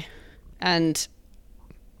still high. And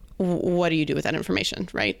what do you do with that information,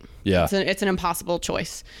 right? Yeah. It's an impossible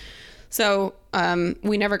choice. So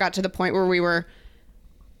we never got to the point where we were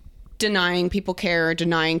denying people care, or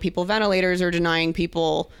denying people ventilators, or denying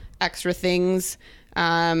people extra things.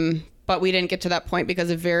 But we didn't get to that point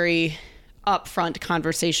because of very upfront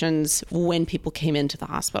conversations when people came into the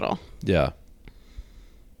hospital. Yeah.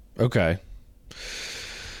 Okay.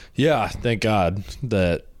 Yeah. Thank God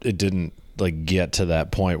that it didn't like get to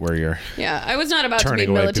that point where you're. Yeah. I was not about to be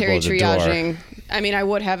military triaging. I mean, I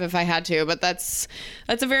would have if I had to, but that's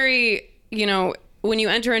a very, you know, when you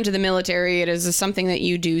enter into the military, it is something that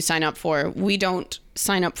you do sign up for. We don't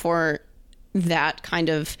sign up for that kind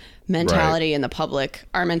of mentality in the public.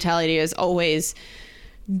 Our mentality is always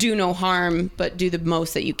do no harm, but do the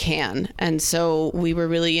most that you can. And so we were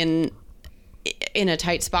really in a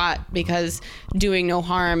tight spot because doing no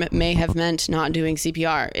harm may have meant not doing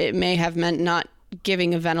CPR. It may have meant not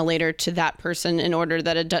giving a ventilator to that person in order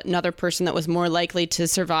that another person that was more likely to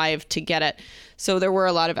survive to get it. So there were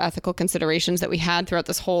a lot of ethical considerations that we had throughout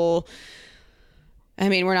this whole, I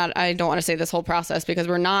don't want to say this whole process because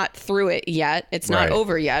we're not through it yet. It's not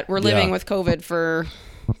over yet. We're living with COVID for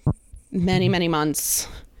many, many months,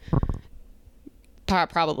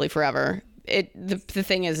 probably forever. The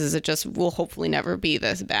thing is it just will hopefully never be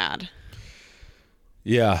this bad.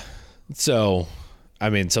 Yeah. So,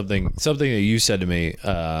 something that you said to me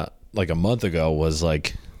like a month ago was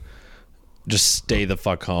like, just stay the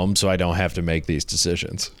fuck home so I don't have to make these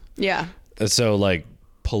decisions. Yeah. So like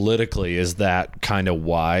politically, is that kind of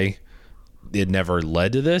why it never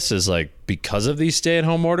led to this, is like because of these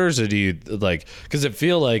stay-at-home orders? Or do you like, because it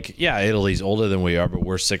feel like, yeah, Italy's older than we are, but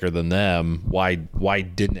we're sicker than them. Why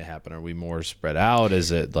didn't it happen? Are we more spread out?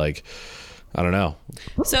 Is it like, I don't know.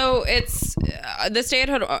 So it's the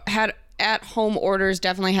stay-at-home orders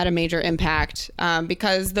definitely had a major impact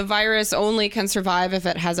because the virus only can survive if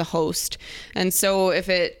it has a host. And so if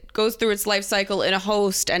it goes through its life cycle in a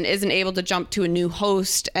host and isn't able to jump to a new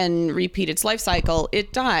host and repeat its life cycle,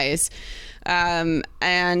 it dies.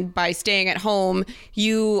 And by staying at home,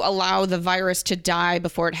 you allow the virus to die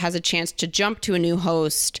before it has a chance to jump to a new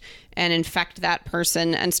host and infect that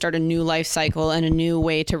person and start a new life cycle and a new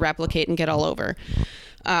way to replicate and get all over.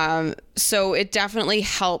 So it definitely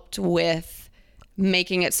helped with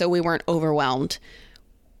making it so we weren't overwhelmed.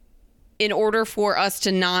 In order for us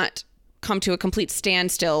to not come to a complete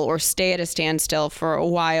standstill or stay at a standstill for a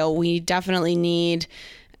while, we definitely need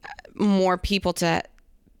more people to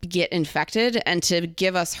get infected and to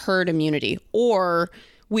give us herd immunity, or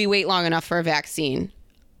we wait long enough for a vaccine.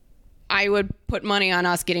 I would put money on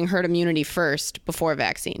us getting herd immunity first before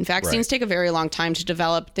vaccine. Vaccines take a very long time to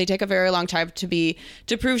develop. They take a very long time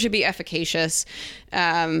to prove to be efficacious.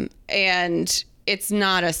 And it's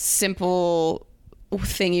not a simple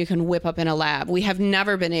thing you can whip up in a lab. We have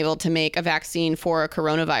never been able to make a vaccine for a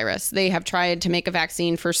coronavirus. They have tried to make a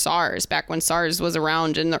vaccine for SARS back when SARS was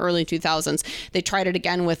around in the early 2000s. They tried it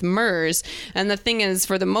again with MERS. And the thing is,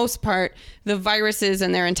 for the most part, the viruses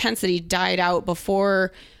and their intensity died out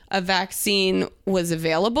before a vaccine was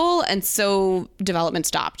available. And so development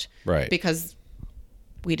stopped. Right. Because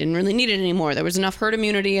we didn't really need it anymore. There was enough herd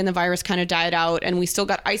immunity and the virus kind of died out, and we still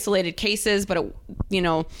got isolated cases, but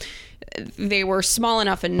they were small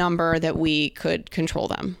enough in number that we could control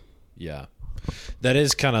them. Yeah. That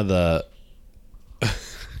is kind of the...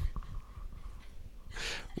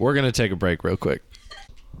 We're going to take a break real quick.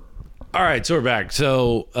 All right, so we're back.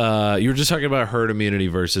 So you were just talking about herd immunity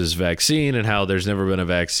versus vaccine and how there's never been a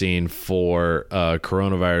vaccine for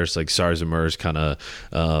coronavirus, like SARS and MERS kind of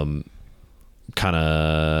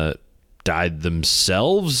died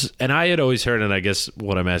themselves. And I had always heard, and I guess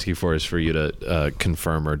what I'm asking for is for you to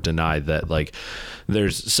confirm or deny that, like,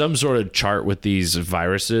 there's some sort of chart with these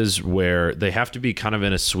viruses where they have to be kind of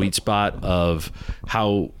in a sweet spot of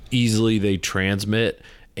how easily they transmit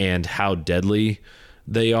and how deadly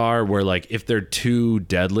they are, where like if they're too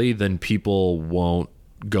deadly, then people won't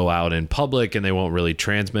go out in public and they won't really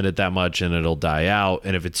transmit it that much and it'll die out.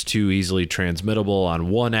 And if it's too easily transmittable on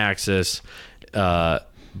one axis,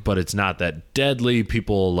 but it's not that deadly,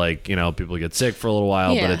 people people get sick for a little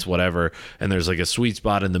while, but it's whatever. And there's like a sweet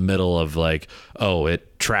spot in the middle of like, oh,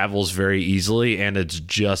 it travels very easily and it's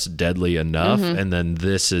just deadly enough. Mm-hmm. And then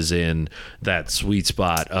this is in that sweet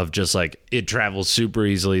spot of just like, it travels super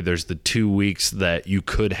easily. There's the 2 weeks that you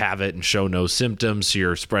could have it and show no symptoms, so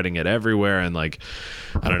you're spreading it everywhere. And like,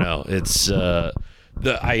 I don't know, it's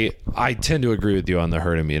I tend to agree with you on the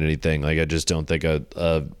herd immunity thing. Like, I just don't think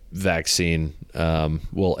a vaccine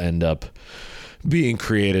will end up being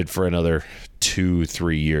created for another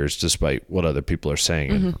 2-3 years, despite what other people are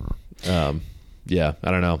saying. Mm-hmm. Yeah, I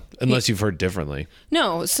don't know, unless you've heard differently.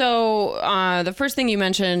 No. So the first thing you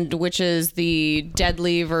mentioned, which is the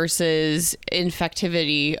deadly versus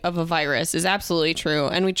infectivity of a virus, is absolutely true.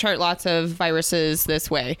 And we chart lots of viruses this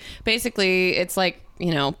way. Basically, it's like,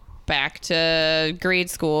 back to grade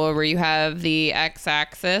school where you have the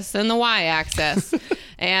x-axis and the y-axis.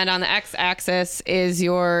 And on the x-axis is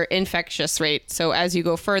your infectious rate. So as you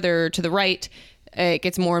go further to the right, it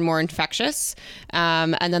gets more and more infectious.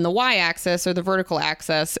 And then the y-axis, or the vertical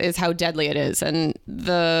axis, is how deadly it is. And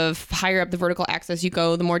the higher up the vertical axis you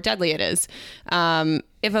go, the more deadly it is.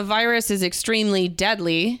 If a virus is extremely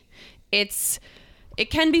deadly, it's It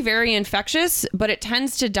can be very infectious, but it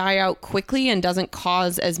tends to die out quickly and doesn't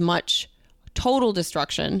cause as much total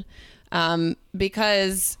destruction,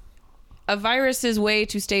 because a virus's way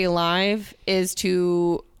to stay alive is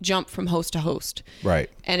to jump from host to host. Right.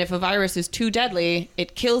 And if a virus is too deadly,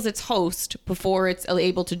 it kills its host before it's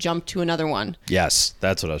able to jump to another one. Yes,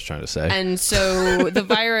 that's what I was trying to say. And so the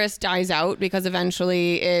virus dies out because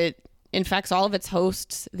eventually it infects all of its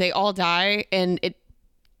hosts. They all die, and it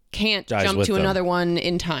can't jump to another one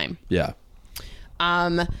in time. Yeah.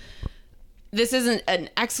 This isn't an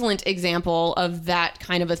excellent example of that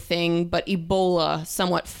kind of a thing, but Ebola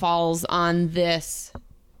somewhat falls on this.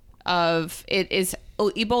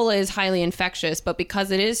 Ebola is highly infectious, but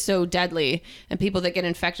because it is so deadly and people that get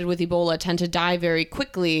infected with Ebola tend to die very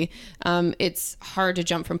quickly, it's hard to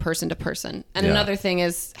jump from person to person. And another thing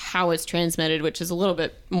is how it's transmitted, which is a little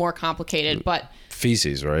bit more complicated, but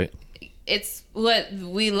feces, right? It's what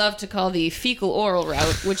we love to call the fecal oral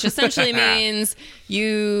route, which essentially means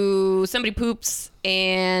somebody poops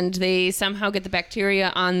and they somehow get the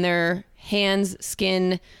bacteria on their hands,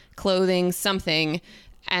 skin, clothing, something,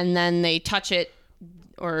 and then they touch it,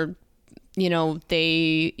 or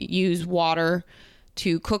they use water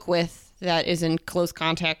to cook with that is in close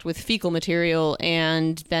contact with fecal material,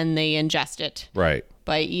 and then they ingest it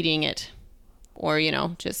by eating it, or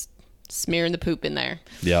just smearing the poop in there.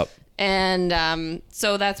 Yep. And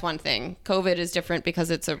so that's one thing. COVID is different because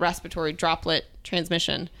it's a respiratory droplet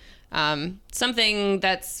transmission. Something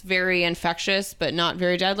that's very infectious but not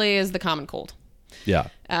very deadly is the common cold. Yeah.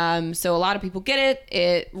 So a lot of people get it.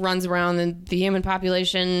 It runs around in the human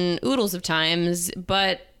population oodles of times,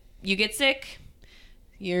 but you get sick.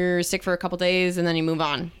 You're sick for a couple days and then you move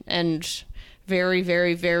on. And very,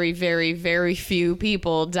 very, very, very, very few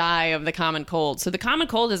people die of the common cold. So the common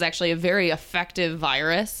cold is actually a very effective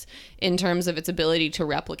virus in terms of its ability to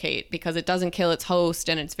replicate, because it doesn't kill its host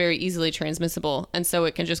and it's very easily transmissible. And so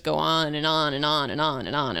it can just go on and on and on and on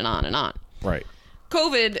and on and on and on. Right.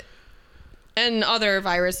 COVID and other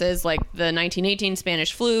viruses like the 1918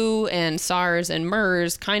 Spanish flu and SARS and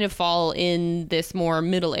MERS kind of fall in this more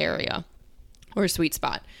middle area or sweet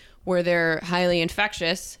spot, where they're highly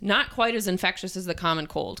infectious, not quite as infectious as the common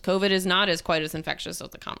cold. COVID is not as quite as infectious as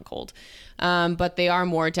the common cold, but they are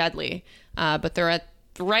more deadly. But they're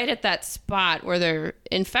right at that spot where they're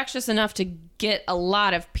infectious enough to get a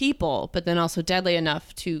lot of people, but then also deadly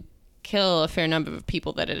enough to kill a fair number of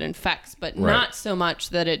people that it infects, but not so much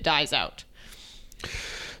that it dies out.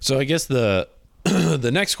 So I guess the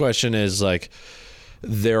next question is, like,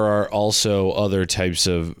 there are also other types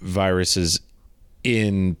of viruses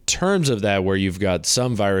in terms of that, where you've got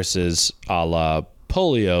some viruses a la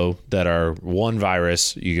polio that are one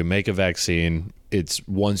virus. You can make a vaccine. It's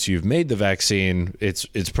once you've made the vaccine, it's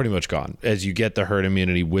pretty much gone. As you get the herd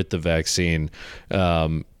immunity with the vaccine,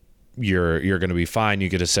 you're going to be fine.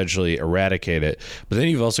 You could essentially eradicate it. But then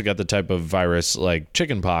you've also got the type of virus like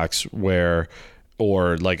chickenpox,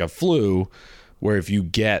 or like a flu, where if you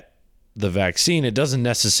get the vaccine, it doesn't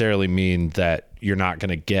necessarily mean that you're not going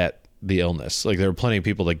to get the illness. Like, there are plenty of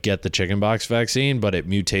people that get the chickenpox vaccine, but it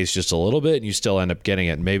mutates just a little bit and you still end up getting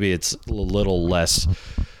it. Maybe it's a little less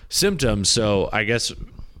symptoms. So I guess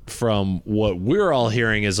from what we're all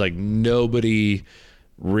hearing is, like, nobody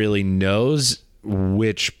really knows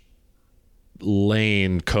which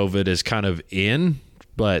lane COVID is kind of in.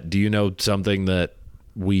 But do you know something that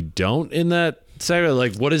we don't in that segment?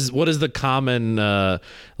 Like, what is the common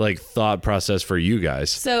thought process for you guys?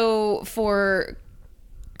 So for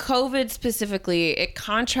COVID specifically, it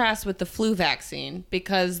contrasts with the flu vaccine,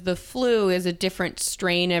 because the flu is a different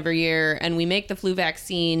strain every year, and we make the flu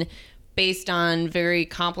vaccine based on very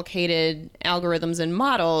complicated algorithms and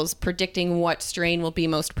models predicting what strain will be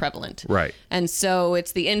most prevalent. Right. And so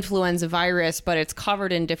it's the influenza virus, but it's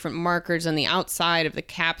covered in different markers on the outside of the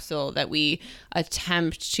capsule that we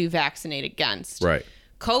attempt to vaccinate against. Right.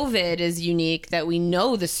 COVID is unique that we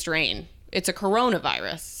know the strain. It's a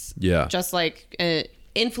coronavirus. Yeah. Just like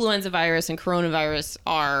influenza virus and coronavirus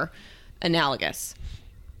are analogous.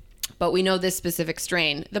 But we know this specific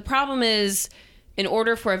strain. The problem is, in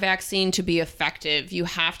order for a vaccine to be effective, you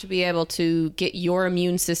have to be able to get your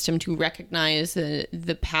immune system to recognize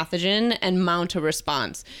the pathogen and mount a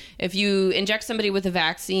response. If you inject somebody with a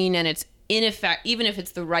vaccine and it's ineffective, even if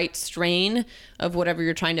it's the right strain of whatever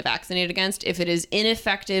you're trying to vaccinate against, if it is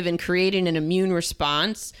ineffective in creating an immune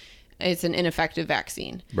response, it's an ineffective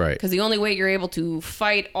vaccine. Right. Because the only way you're able to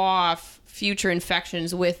fight off future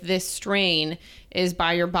infections with this strain is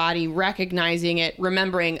by your body recognizing it,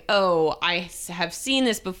 remembering, oh, I have seen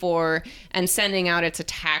this before, and sending out its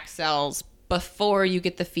attack cells before you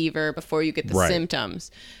get the fever, before you get the symptoms.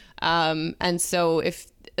 And so if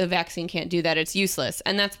a vaccine can't do that, it's useless.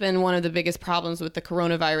 And that's been one of the biggest problems with the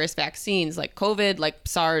coronavirus vaccines, like COVID, like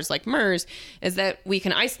SARS, like MERS, is that we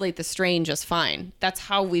can isolate the strain just fine. That's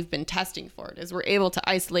how we've been testing for it, is we're able to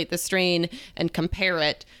isolate the strain and compare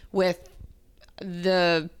it with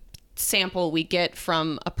the sample we get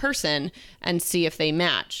from a person and see if they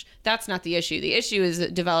match. That's not the issue. The issue is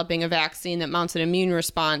developing a vaccine that mounts an immune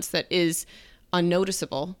response that is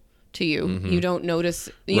unnoticeable to you. You don't notice,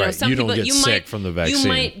 you know, some people, don't get sick from the vaccine. You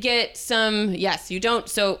might get some, yes, you don't.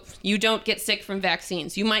 So you don't get sick from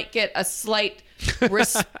vaccines. You might get a slight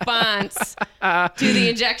response to the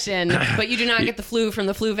injection, but you do not get the flu from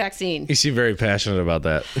the flu vaccine. You seem very passionate about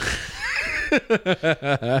that.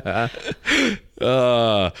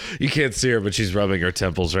 You can't see her, but she's rubbing her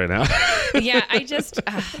temples right now. Yeah, I just,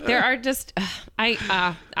 there are just,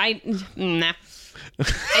 nah.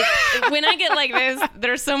 When I get like this,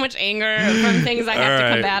 there's so much anger from things I have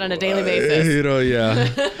to combat on a daily basis.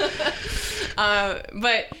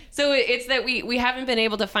 But so it's that we haven't been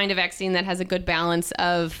able to find a vaccine that has a good balance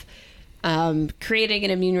of creating an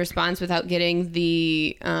immune response without getting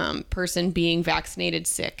the person being vaccinated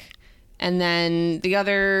sick. And then the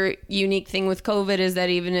other unique thing with COVID is that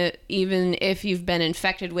even if you've been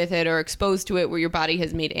infected with it or exposed to it where your body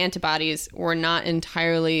has made antibodies, we're not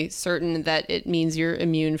entirely certain that it means you're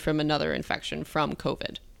immune from another infection from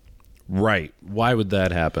COVID. Right. Why would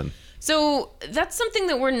that happen? So that's something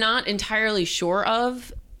that we're not entirely sure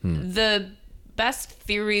of. The best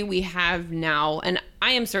theory we have now, and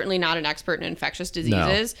I am certainly not an expert in infectious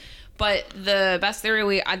diseases, but the best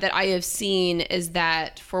theory that I have seen is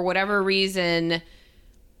that for whatever reason,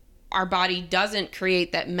 our body doesn't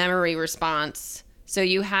create that memory response. So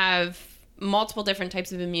you have multiple different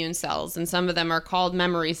types of immune cells, and some of them are called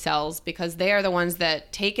memory cells because they are the ones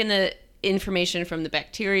that take in the information from the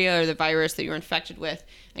bacteria or the virus that you're infected with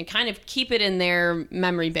and kind of keep it in their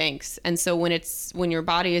memory banks. And so when your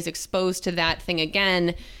body is exposed to that thing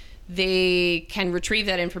again, they can retrieve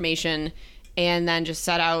that information and then just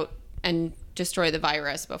set out and destroy the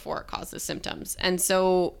virus before it causes symptoms. And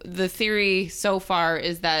so the theory so far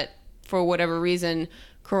is that for whatever reason,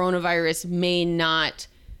 coronavirus may not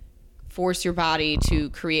force your body to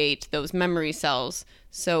create those memory cells.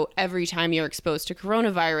 So every time you're exposed to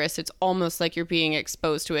coronavirus, it's almost like you're being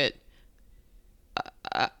exposed to it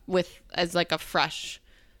as like a fresh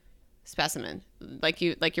specimen, like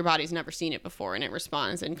your body's never seen it before, and it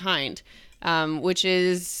responds in kind, which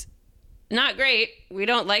is not great. We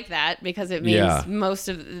don't like that because it means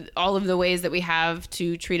all of the ways that we have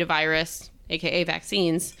to treat a virus, aka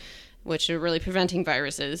vaccines, which are really preventing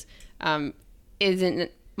viruses,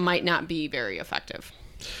 might not be very effective.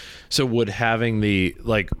 So would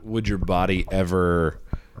would your body ever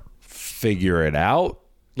figure it out?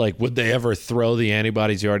 Like, would they ever throw the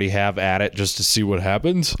antibodies you already have at it just to see what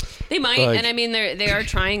happens? They might, and I mean, they are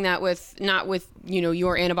trying that not with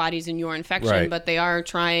your antibodies and your infection, but they are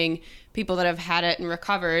trying people that have had it and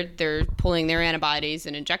recovered. They're pulling their antibodies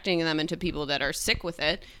and injecting them into people that are sick with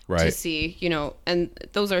it to see, and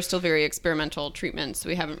those are still very experimental treatments.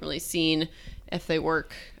 We haven't really seen if they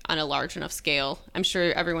work on a large enough scale. I'm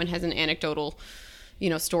sure everyone has an anecdotal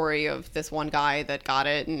story of this one guy that got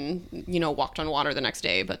it and, walked on water the next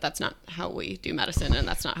day, but that's not how we do medicine and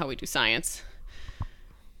that's not how we do science.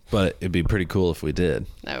 But it'd be pretty cool if we did.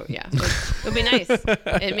 Oh, yeah. It would be nice.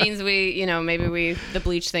 It means maybe the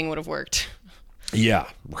bleach thing would have worked. Yeah,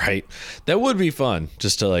 right. That would be fun,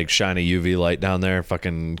 just to shine a UV light down there and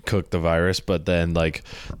fucking cook the virus. But then the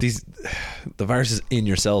virus is in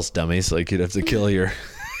your cells, dummies. You'd have to kill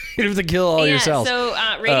you'd have to kill all your cells. So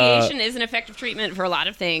radiation is an effective treatment for a lot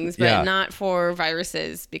of things, but not for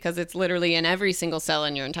viruses because it's literally in every single cell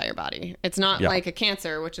in your entire body. It's not like a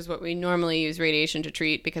cancer, which is what we normally use radiation to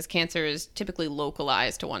treat because cancer is typically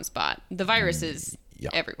localized to one spot. The virus is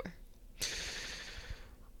everywhere.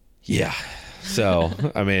 Yeah. So,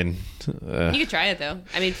 I mean... you could try it, though.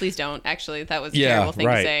 I mean, please don't. Actually, that was a terrible thing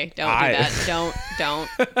to say. Don't do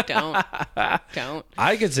that. Don't.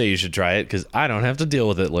 I could say you should try it because I don't have to deal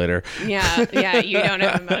with it later. Yeah, you don't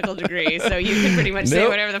have a medical degree, so you can pretty much say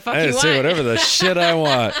whatever the fuck you want. Say whatever the shit I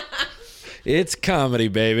want. It's comedy,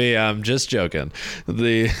 baby. I'm just joking.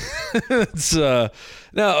 So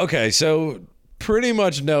pretty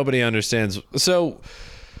much nobody understands. So...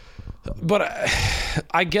 But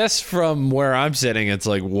I guess from where I'm sitting, it's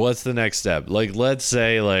what's the next step? Let's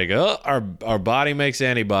say our body makes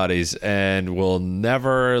antibodies and we'll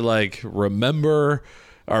never remember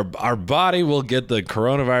our body will get the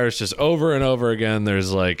coronavirus just over and over again.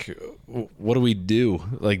 There's what do we do?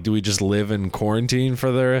 Do we just live in quarantine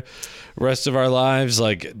for the rest of our lives?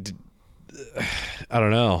 I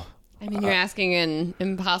don't know. I mean, you're asking an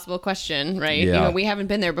impossible question, right? Yeah. You know, we haven't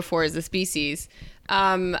been there before as a species.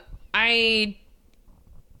 I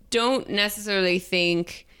don't necessarily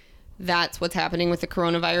think that's what's happening with the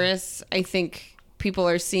coronavirus. I think people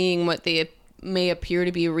are seeing what they may appear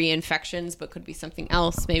to be reinfections, but could be something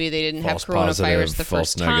else. Maybe they didn't False have coronavirus positive, the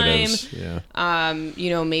false first time. negatives. Yeah. You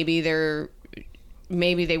know, maybe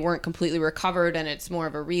they weren't completely recovered and it's more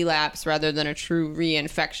of a relapse rather than a true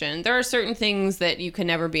reinfection. There are certain things that you can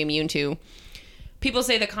never be immune to. People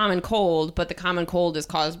say the common cold, but the common cold is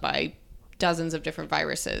caused by dozens of different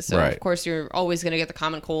viruses. So Right. of course you're always going to get the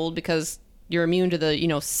common cold because you're immune to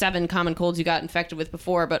the, 7 common colds you got infected with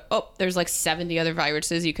before, but there's like 70 other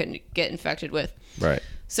viruses you can get infected with. Right.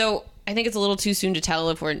 So I think it's a little too soon to tell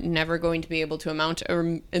if we're never going to be able to mount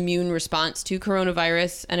an immune response to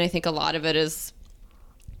coronavirus. And I think a lot of it is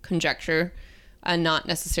conjecture and not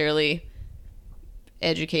necessarily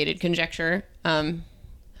educated conjecture.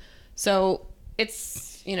 So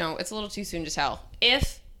it's, it's a little too soon to tell.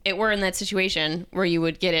 If it were in that situation where you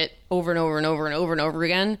would get it over and over and over and over and over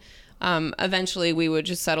again, eventually we would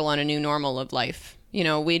just settle on a new normal of life.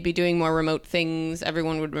 We'd be doing more remote things.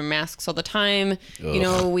 Everyone would wear masks all the time.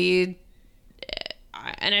 Ugh.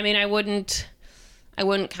 I wouldn't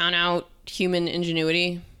count out human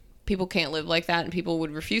ingenuity. People can't live like that, and people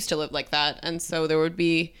would refuse to live like that. And so there would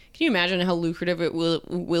be, can you imagine how lucrative it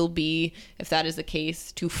will be if that is the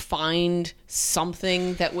case, to find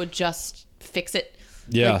something that would just fix it?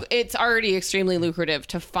 Yeah. Like, it's already extremely lucrative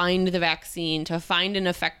to find the vaccine, to find an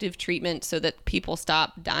effective treatment so that people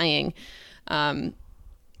stop dying.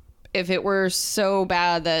 If it were so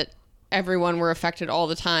bad that everyone were affected all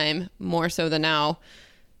the time, more so than now,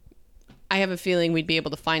 I have a feeling we'd be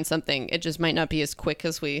able to find something. It just might not be as quick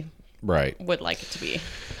as we would like it to be.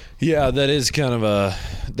 Yeah, that is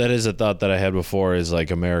a thought that I had before, is like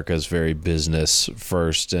America's very business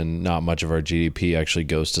first, and not much of our GDP actually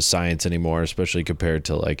goes to science anymore, especially compared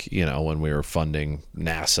to when we were funding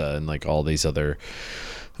NASA and like all these other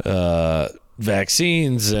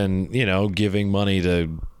vaccines and, giving money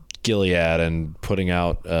to Gilead and putting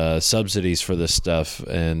out subsidies for this stuff.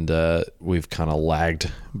 And we've kind of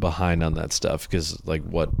lagged behind on that stuff, because like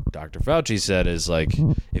what Dr. Fauci said is like,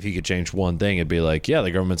 if he could change one thing, it'd be like, yeah,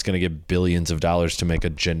 the government's going to give billions of dollars to make a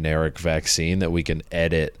generic vaccine that we can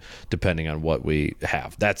edit depending on what we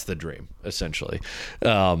have. That's the dream, essentially.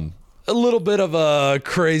 A little bit of a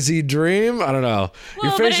crazy dream. I don't know.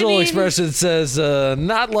 Your facial expression says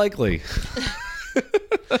not likely.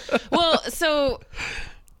 Well, so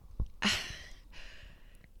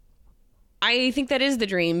I think that is the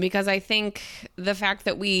dream, because I think the fact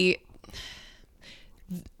that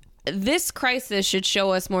this crisis should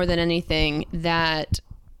show us more than anything that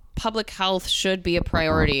public health should be a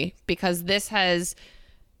priority, because this has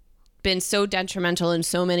been so detrimental in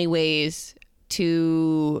so many ways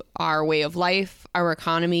to our way of life, our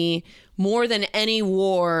economy, more than any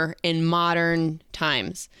war in modern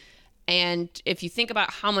times. And if you think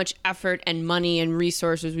about how much effort and money and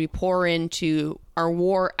resources we pour into our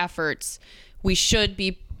war efforts, we should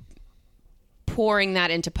be pouring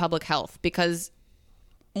that into public health, because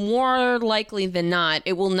more likely than not,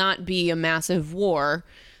 it will not be a massive war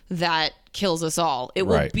that kills us all. It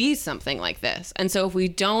will be something like this. And so if we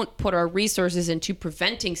don't put our resources into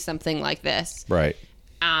preventing something like this,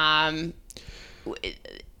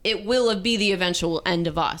 it will be the eventual end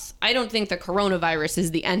of us. I don't think the coronavirus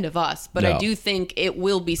is the end of us, but I do think it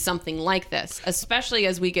will be something like this, especially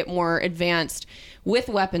as we get more advanced with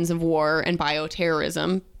weapons of war and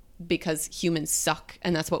bioterrorism, because humans suck,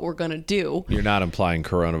 and that's what we're going to do. You're not implying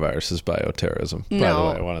coronavirus is bioterrorism. No, by the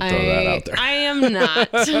way, I want to throw that out there. I am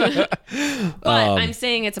not. But I'm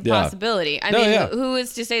saying it's a possibility. Who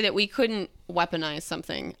is to say that we couldn't weaponize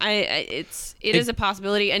something? It is a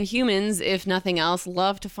possibility, and humans, if nothing else,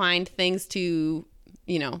 love to find things to,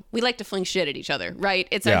 we like to fling shit at each other, right?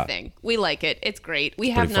 It's our thing. We like it. It's great. We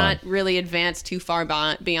have not really advanced too far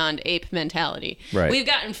beyond ape mentality. Right. We've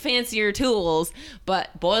gotten fancier tools,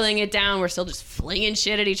 but boiling it down, we're still just flinging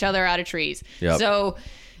shit at each other out of trees. Yep. So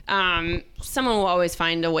someone will always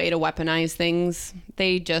find a way to weaponize things.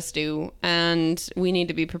 They just do. And we need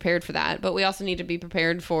to be prepared for that. But we also need to be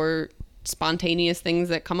prepared for spontaneous things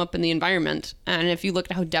that come up in the environment. And if you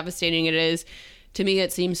look at how devastating it is, to me,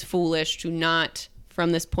 it seems foolish to not,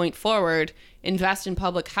 from this point forward, invest in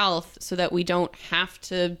public health so that we don't have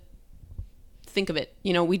to think of it.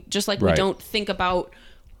 We we don't think about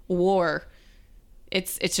war.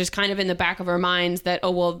 It's just kind of in the back of our minds that,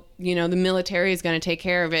 the military is going to take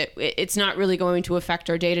care of it. It's not really going to affect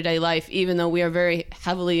our day-to-day life, even though we are very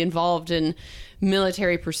heavily involved in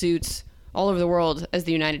military pursuits all over the world as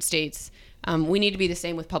the United States. We need to be the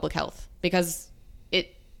same with public health because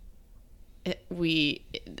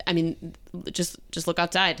just look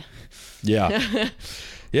outside. Yeah.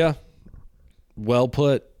 Yeah. Well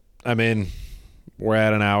put. I mean, we're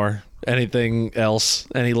at an hour. Anything else?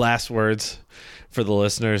 Any last words for the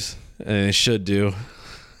listeners? And they should do.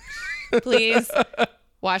 Please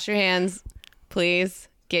wash your hands. Please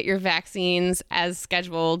get your vaccines as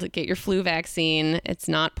scheduled. Get your flu vaccine. It's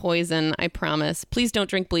not poison, I promise. Please don't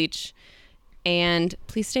drink bleach. And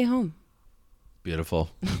please stay home. Beautiful.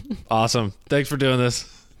 Awesome. Thanks for doing this.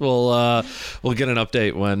 We'll get an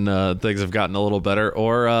update when things have gotten a little better,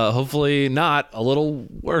 or hopefully not a little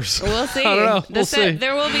worse. We'll see. I don't know. We'll see.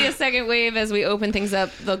 There will be a second wave as we open things up.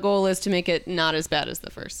 The goal is to make it not as bad as the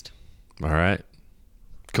first. All right.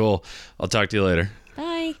 Cool. I'll talk to you later.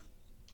 Bye.